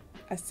start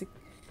as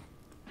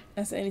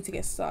any to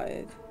get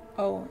started.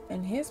 Oh,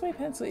 and here's my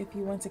pencil if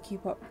you want to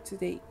keep up to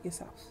date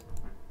yourself.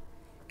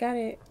 Got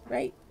it.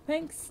 Right.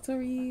 Thanks,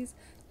 Tories.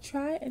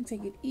 Try and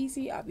take it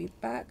easy. I'll be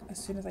back as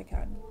soon as I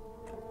can.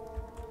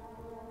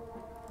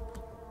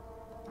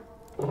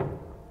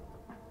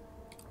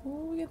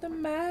 Oh, we got the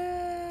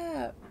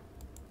map.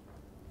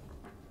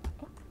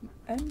 Oh,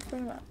 and for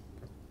the map.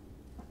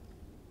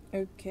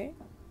 Okay.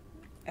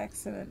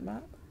 Excellent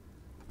map.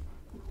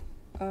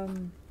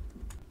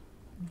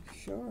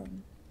 Sure.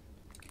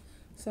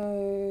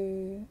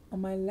 So,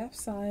 on my left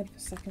side, the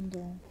second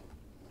door.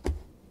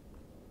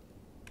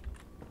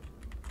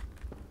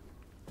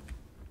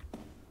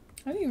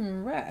 I didn't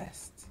even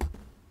rest.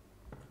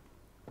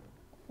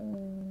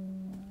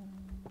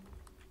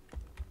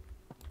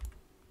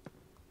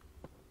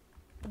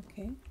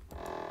 Okay.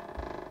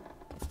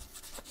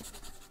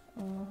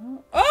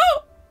 Oh!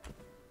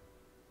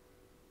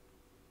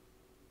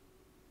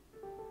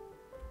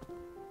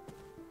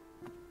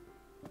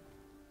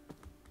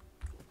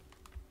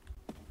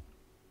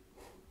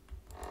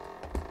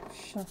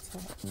 Shut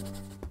up.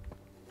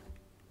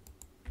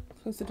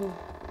 Close the door.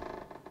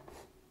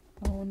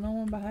 Oh, no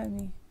one behind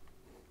me.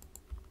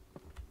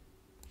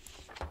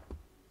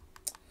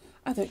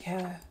 I don't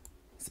care.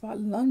 It's about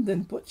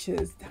London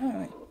butchers.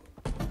 Damn it.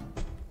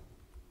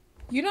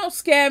 You don't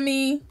scare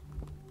me.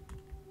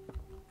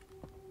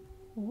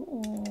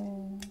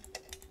 Ooh.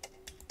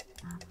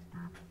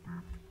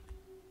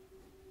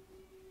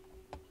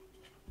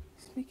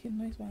 It's making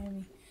noise behind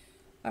me.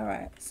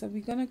 Alright, so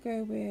we're gonna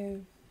go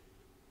with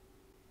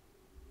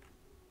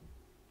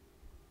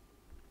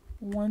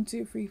 1,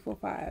 2, 3, 4,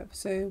 5.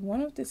 So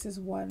one of this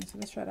is 1. So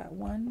let's try that.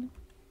 1,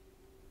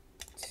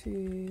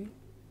 2,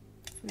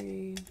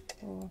 3,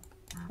 4,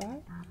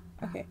 5.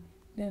 Okay,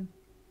 then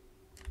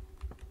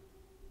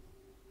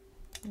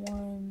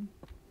 1,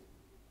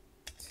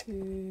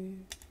 2,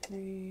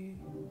 3,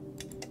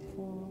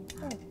 4,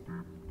 5.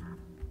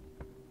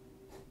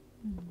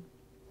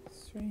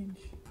 Strange.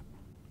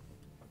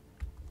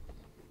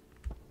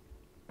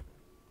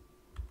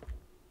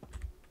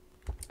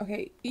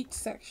 Okay, each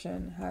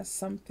section has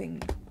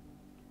something,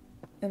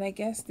 and I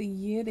guess the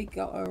year they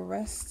got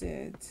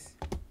arrested.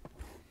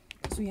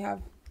 So I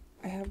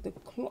have the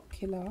clock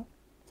killer.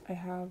 I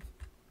have,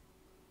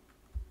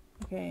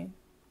 okay,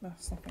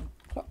 that's something.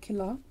 Clock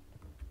killer.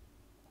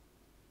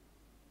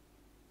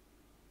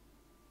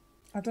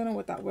 I don't know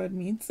what that word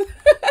means.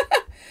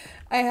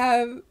 I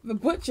have the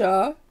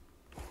butcher.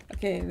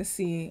 Okay, let's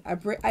see. I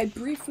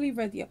briefly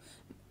read the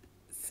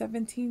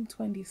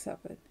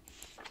 1727.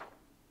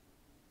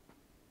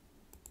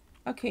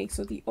 Okay,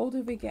 so the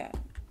older we get.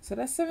 So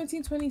that's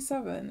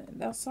 1727.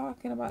 That's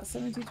talking about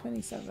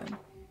 1727.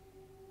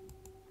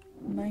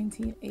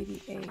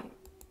 1988.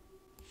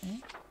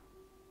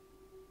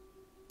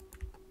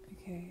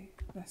 Okay,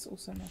 that's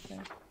also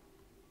nothing.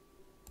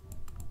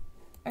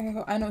 Okay,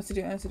 cool. I know what to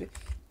do. I know what to do.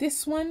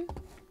 This one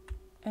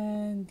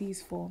and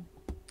these 4.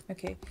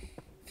 Okay,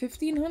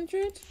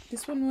 1500.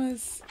 This one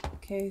was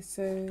okay.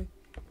 So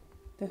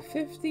the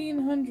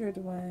 1500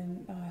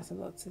 one. Oh, that's a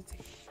lot to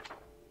take.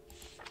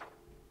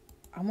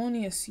 I'm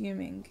only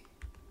assuming.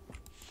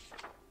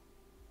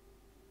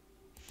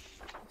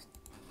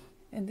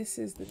 And this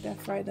is the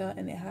Death Rider,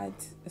 and it had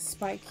a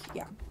spike.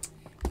 Yeah,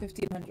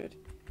 1500.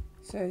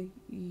 So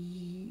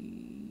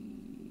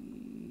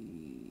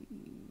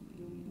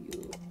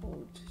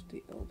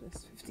the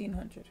oldest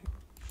 1500.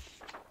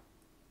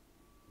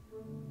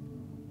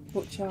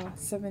 Butcher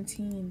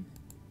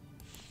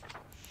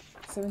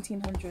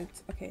 1700.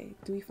 Okay,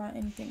 do we find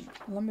anything?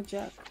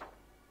 Lumberjack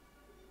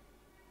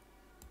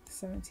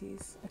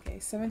 70s. Okay,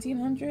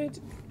 1700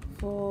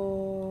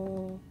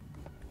 for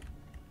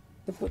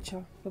the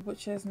butcher. The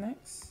butcher is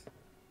next,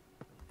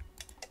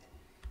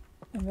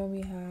 and then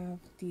we have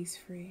these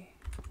 3: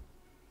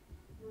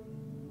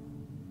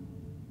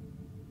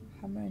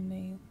 hammer and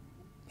nail,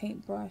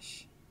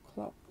 paintbrush,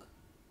 clock,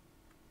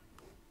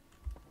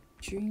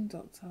 dream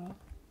doctor.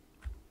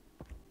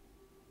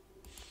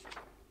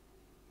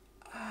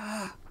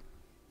 Ah,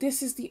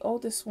 this is the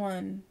oldest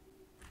one.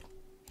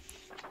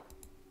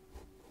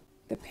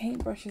 The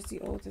paintbrush is the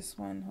oldest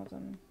one. Hold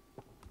on.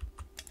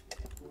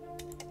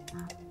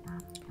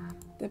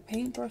 The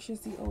paintbrush is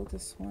the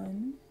oldest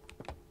one.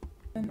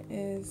 One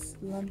is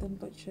London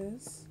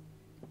Butchers.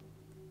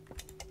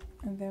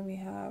 And then we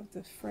have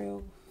the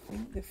frail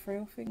thing,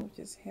 which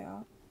is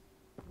here.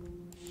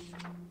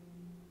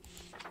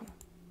 Yeah.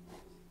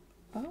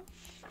 Oh,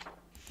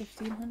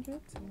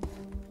 1500?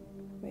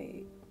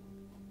 Wait.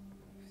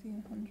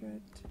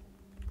 1500.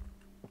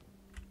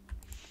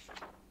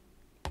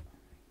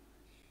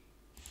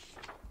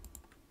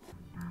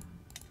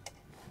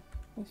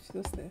 Which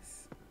was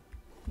this?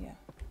 Yeah.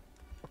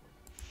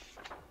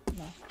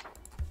 No.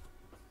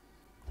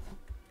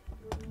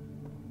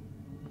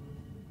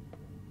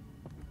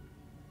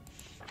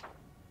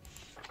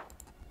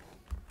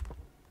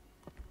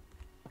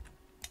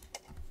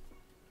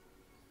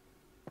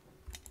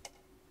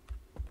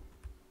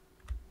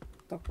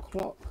 The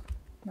clock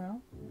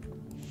now.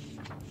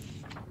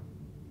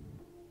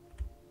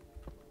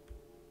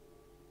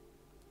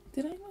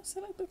 Did I not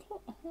select the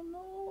clock? Oh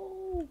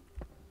no.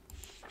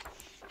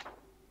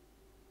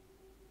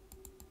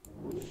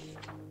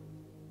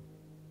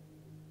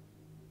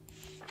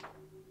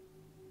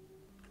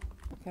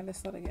 Okay, let's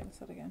start again.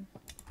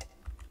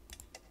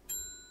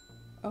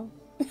 Oh.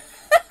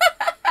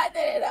 I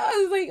didn't know. I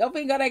was like, oh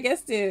my god, I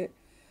guessed it.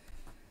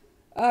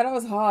 That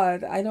was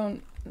hard. I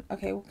don't.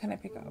 Okay, what can I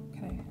pick up? I'm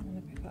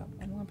gonna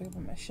pick up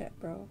my shit,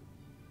 bro.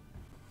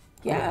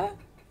 Yeah.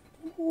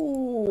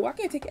 Ooh, I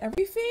can take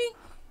everything?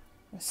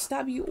 I'll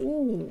stab you.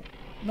 Ooh.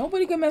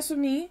 Nobody can mess with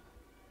me.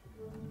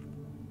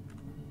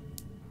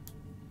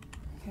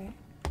 Okay.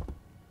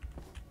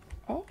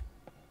 Oh.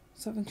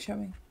 Something's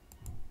showing.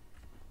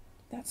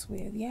 That's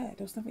weird. Yeah,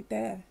 there was nothing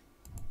there.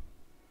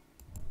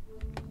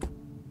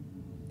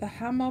 The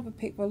hammer, the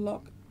pick, the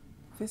lock.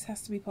 This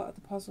has to be part of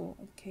the puzzle.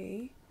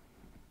 Okay.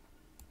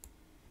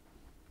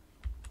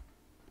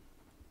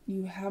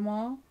 You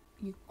hammer,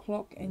 you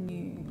clock, and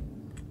you...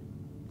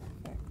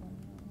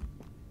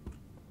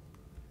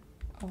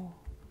 Oh.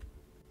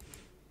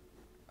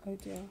 Oh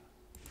dear.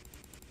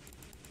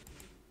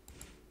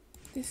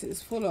 This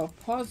is full of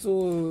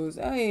puzzles.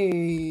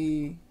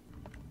 Hey.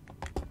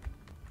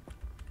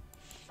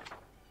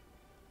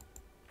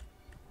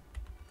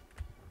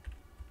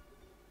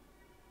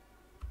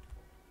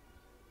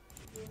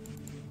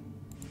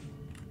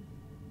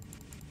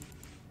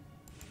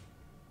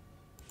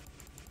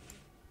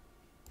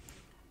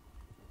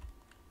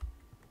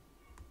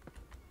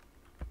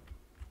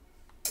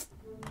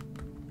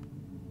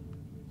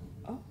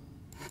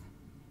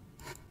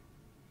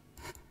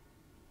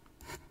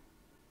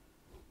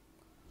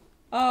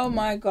 Oh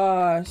my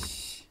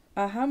gosh.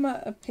 A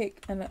hammer, a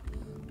pick, and a...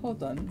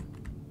 Hold on.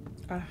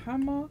 A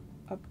hammer,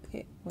 a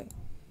pick... Wait.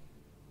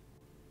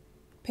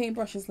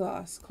 Paintbrush is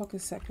last. Clock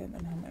is second,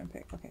 and hammer and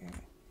pick. Okay,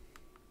 okay.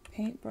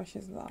 Paintbrush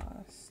is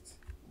last.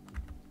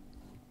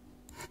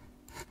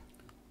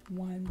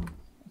 1.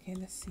 Okay,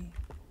 let's see.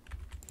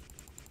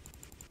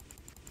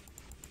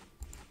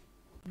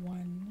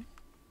 1.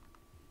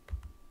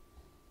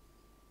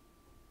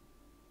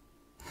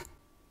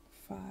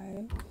 5.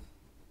 5.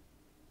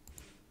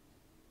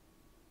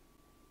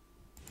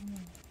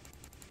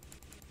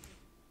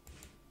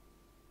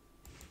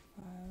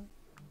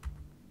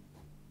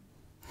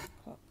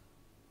 Clock.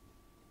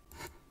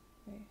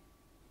 Okay.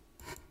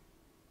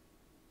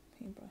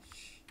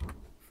 Paintbrush.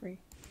 3.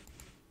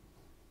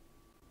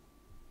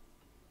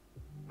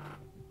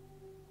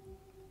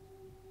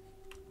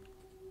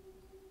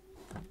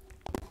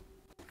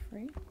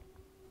 3.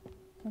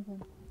 Hold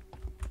on.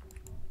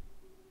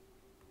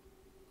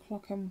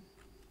 Clock him.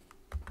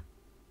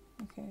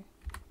 Okay.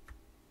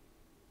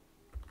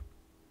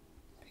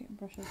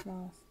 Paintbrush is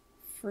last.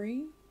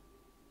 3.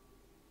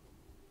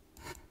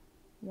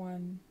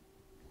 1.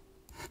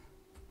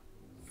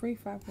 3,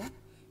 5, 1.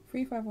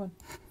 3, 5, 1.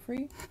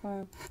 3,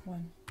 5,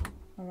 1.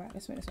 Alright,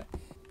 let's make this way.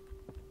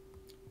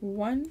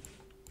 1.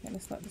 Okay,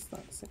 let's start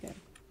this again.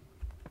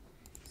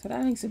 So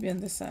that needs to be on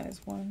this side.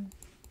 1.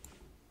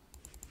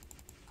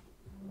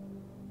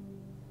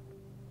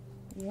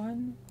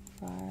 1,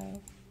 5,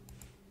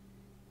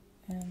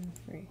 and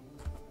 3.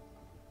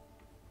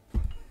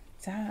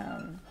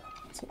 Damn.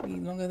 Took me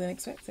longer than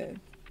expected.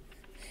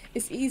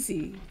 It's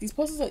easy. These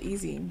puzzles are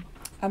easy.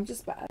 I'm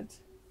just bad.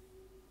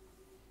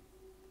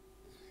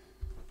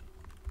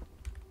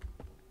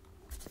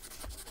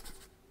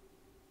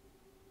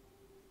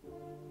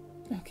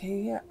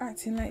 Okay, yeah,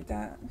 acting like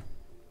that.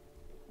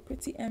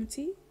 Pretty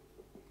empty.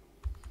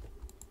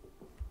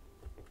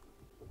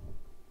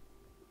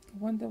 I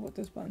wonder what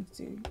those buttons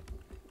do.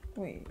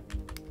 Wait.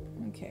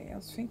 Okay, I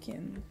was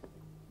thinking.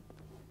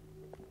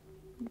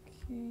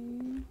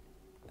 Okay.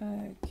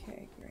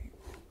 Okay, great.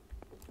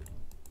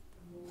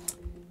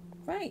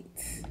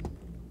 Right.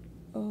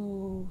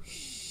 Oh,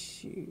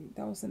 shoot.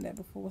 That wasn't there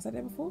before. Was that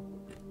there before?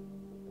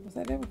 Was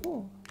that there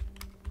before?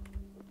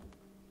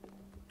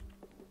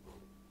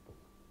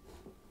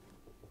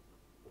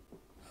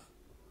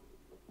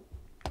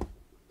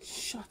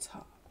 Shut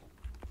up.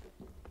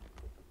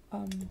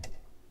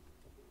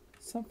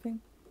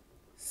 Something.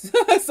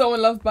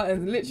 Someone loves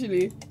buttons,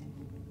 literally.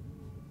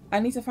 I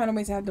need to find a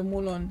way to have them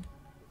all on.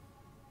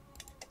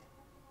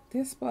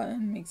 This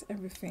button makes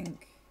everything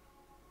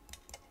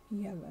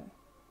yellow.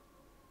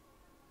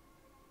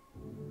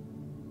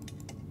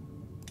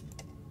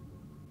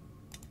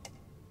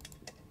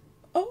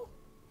 Oh,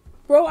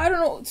 bro, I don't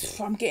know.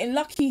 I'm getting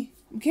lucky.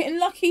 I'm getting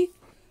lucky.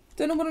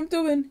 Don't know what I'm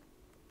doing.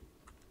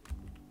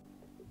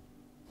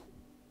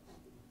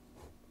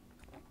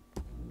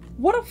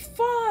 What a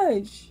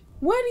fudge!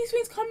 Where are these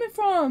things coming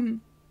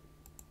from?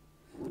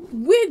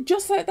 We're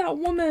just like that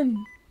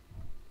woman.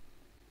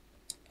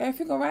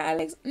 Everything alright,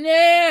 Alex?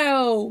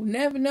 No!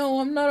 Never, no,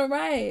 I'm not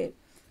alright.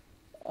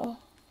 Oh,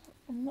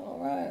 I'm not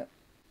alright.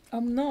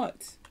 I'm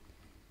not.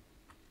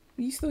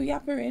 Are you still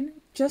yappering?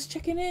 Just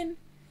checking in.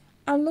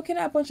 I'm looking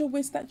at a bunch of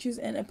weird statues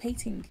and a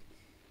painting.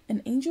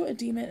 An angel, a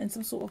demon, and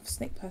some sort of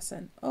snake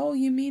person. Oh,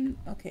 you mean...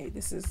 Okay,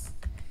 this is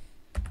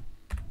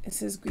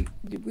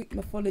Greek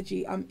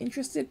mythology. I'm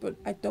interested, but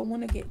I don't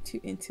want to get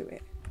too into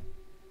it.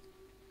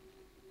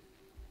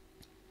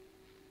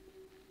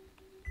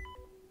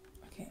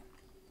 Okay.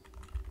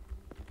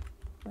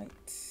 Right.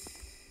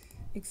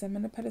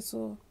 Examine the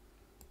pedestal.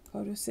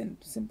 Code of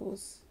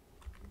symbols.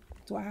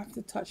 Do I have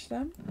to touch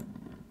them?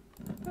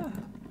 Ah.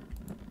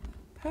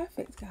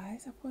 Perfect,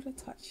 guys. I've got to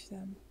touch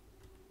them.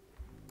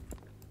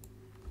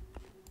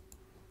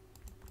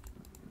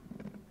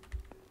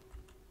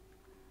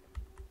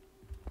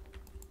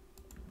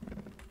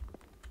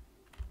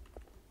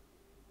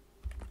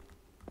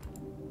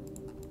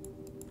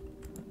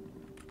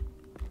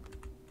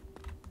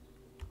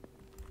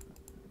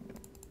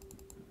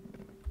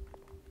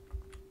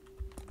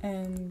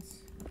 And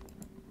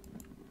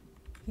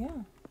yeah.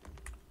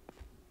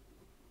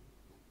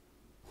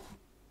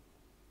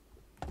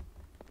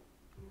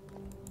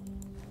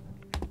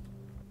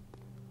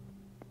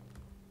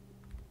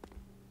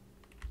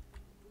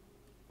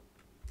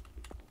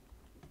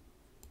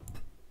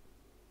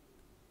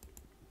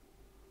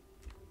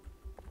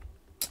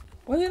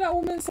 What did that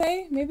woman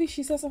say? Maybe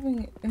she said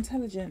something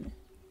intelligent.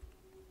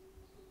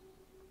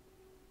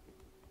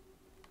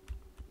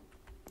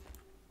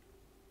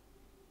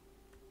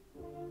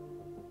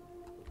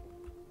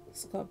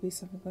 There's got to be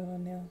something going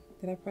on there.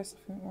 Did I press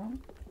something wrong?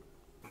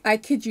 I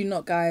kid you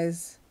not,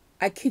 guys.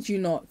 I kid you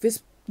not.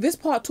 This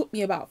part took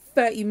me about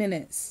 30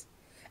 minutes.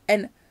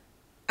 And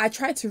I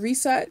tried to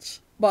research,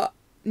 but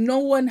no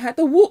one had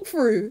the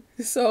walkthrough.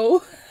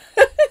 So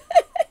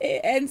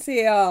it ends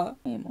here. Oh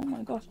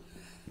my gosh.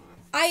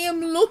 I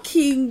am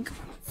looking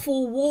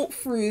for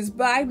walkthroughs,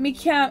 but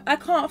I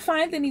can't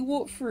find any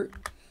walkthrough.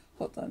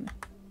 Hold on.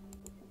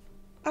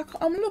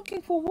 I'm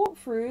looking for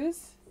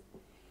walkthroughs,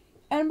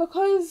 and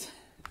because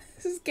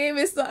this game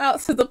is not out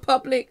to the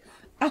public,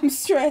 I'm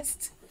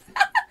stressed.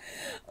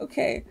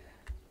 Okay,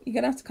 you're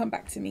gonna have to come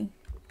back to me.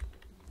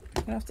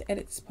 I'm gonna have to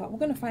edit this part. We're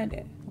gonna find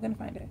it. We're gonna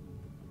find it.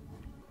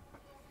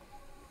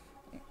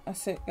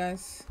 That's it,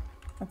 guys.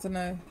 I don't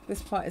know.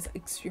 This part is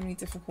extremely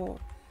difficult.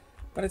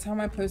 By the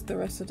time I post the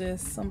rest of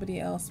this, somebody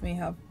else may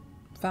have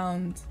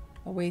found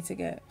a way to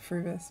get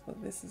through this,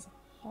 but this is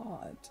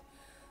hard.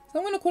 So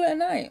I'm gonna call it a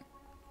night.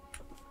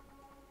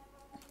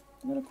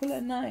 I'm gonna call it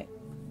a night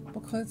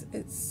because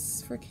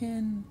it's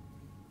freaking,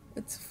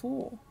 it's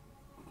 4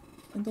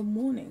 in the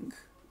morning.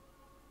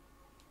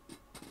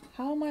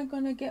 How am I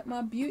gonna get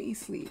my beauty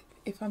sleep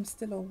if I'm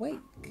still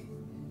awake?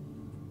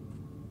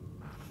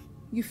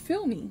 You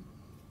feel me?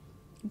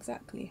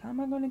 Exactly. How am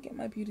I gonna get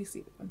my beauty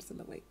sleep if I'm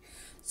still awake?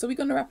 So we're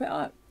gonna wrap it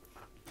up.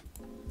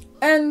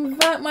 And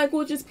that, my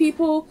gorgeous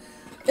people,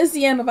 is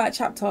the end of that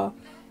chapter.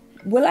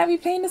 Will I be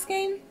playing this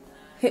game?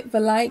 Hit the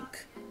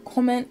like,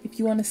 comment if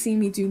you want to see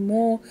me do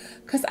more,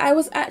 because I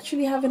was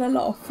actually having a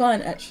lot of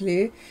fun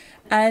actually,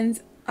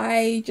 and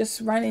I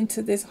just ran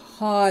into this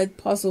hard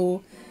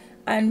puzzle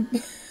and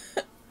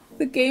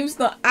the game's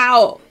not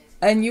out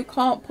and you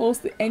can't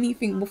post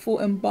anything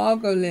before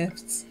embargo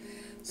lifts.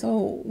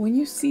 So when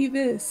you see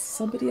this,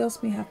 somebody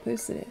else may have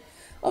posted it.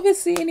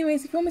 Obviously,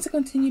 anyways, if you want me to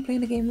continue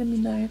playing the game, let me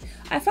know.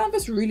 I found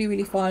this really,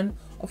 really fun.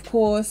 Of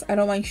course, I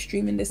don't mind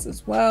streaming this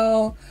as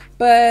well.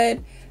 But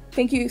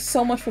thank you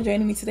so much for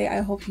joining me today.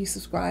 I hope you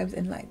subscribed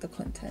and liked the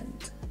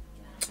content.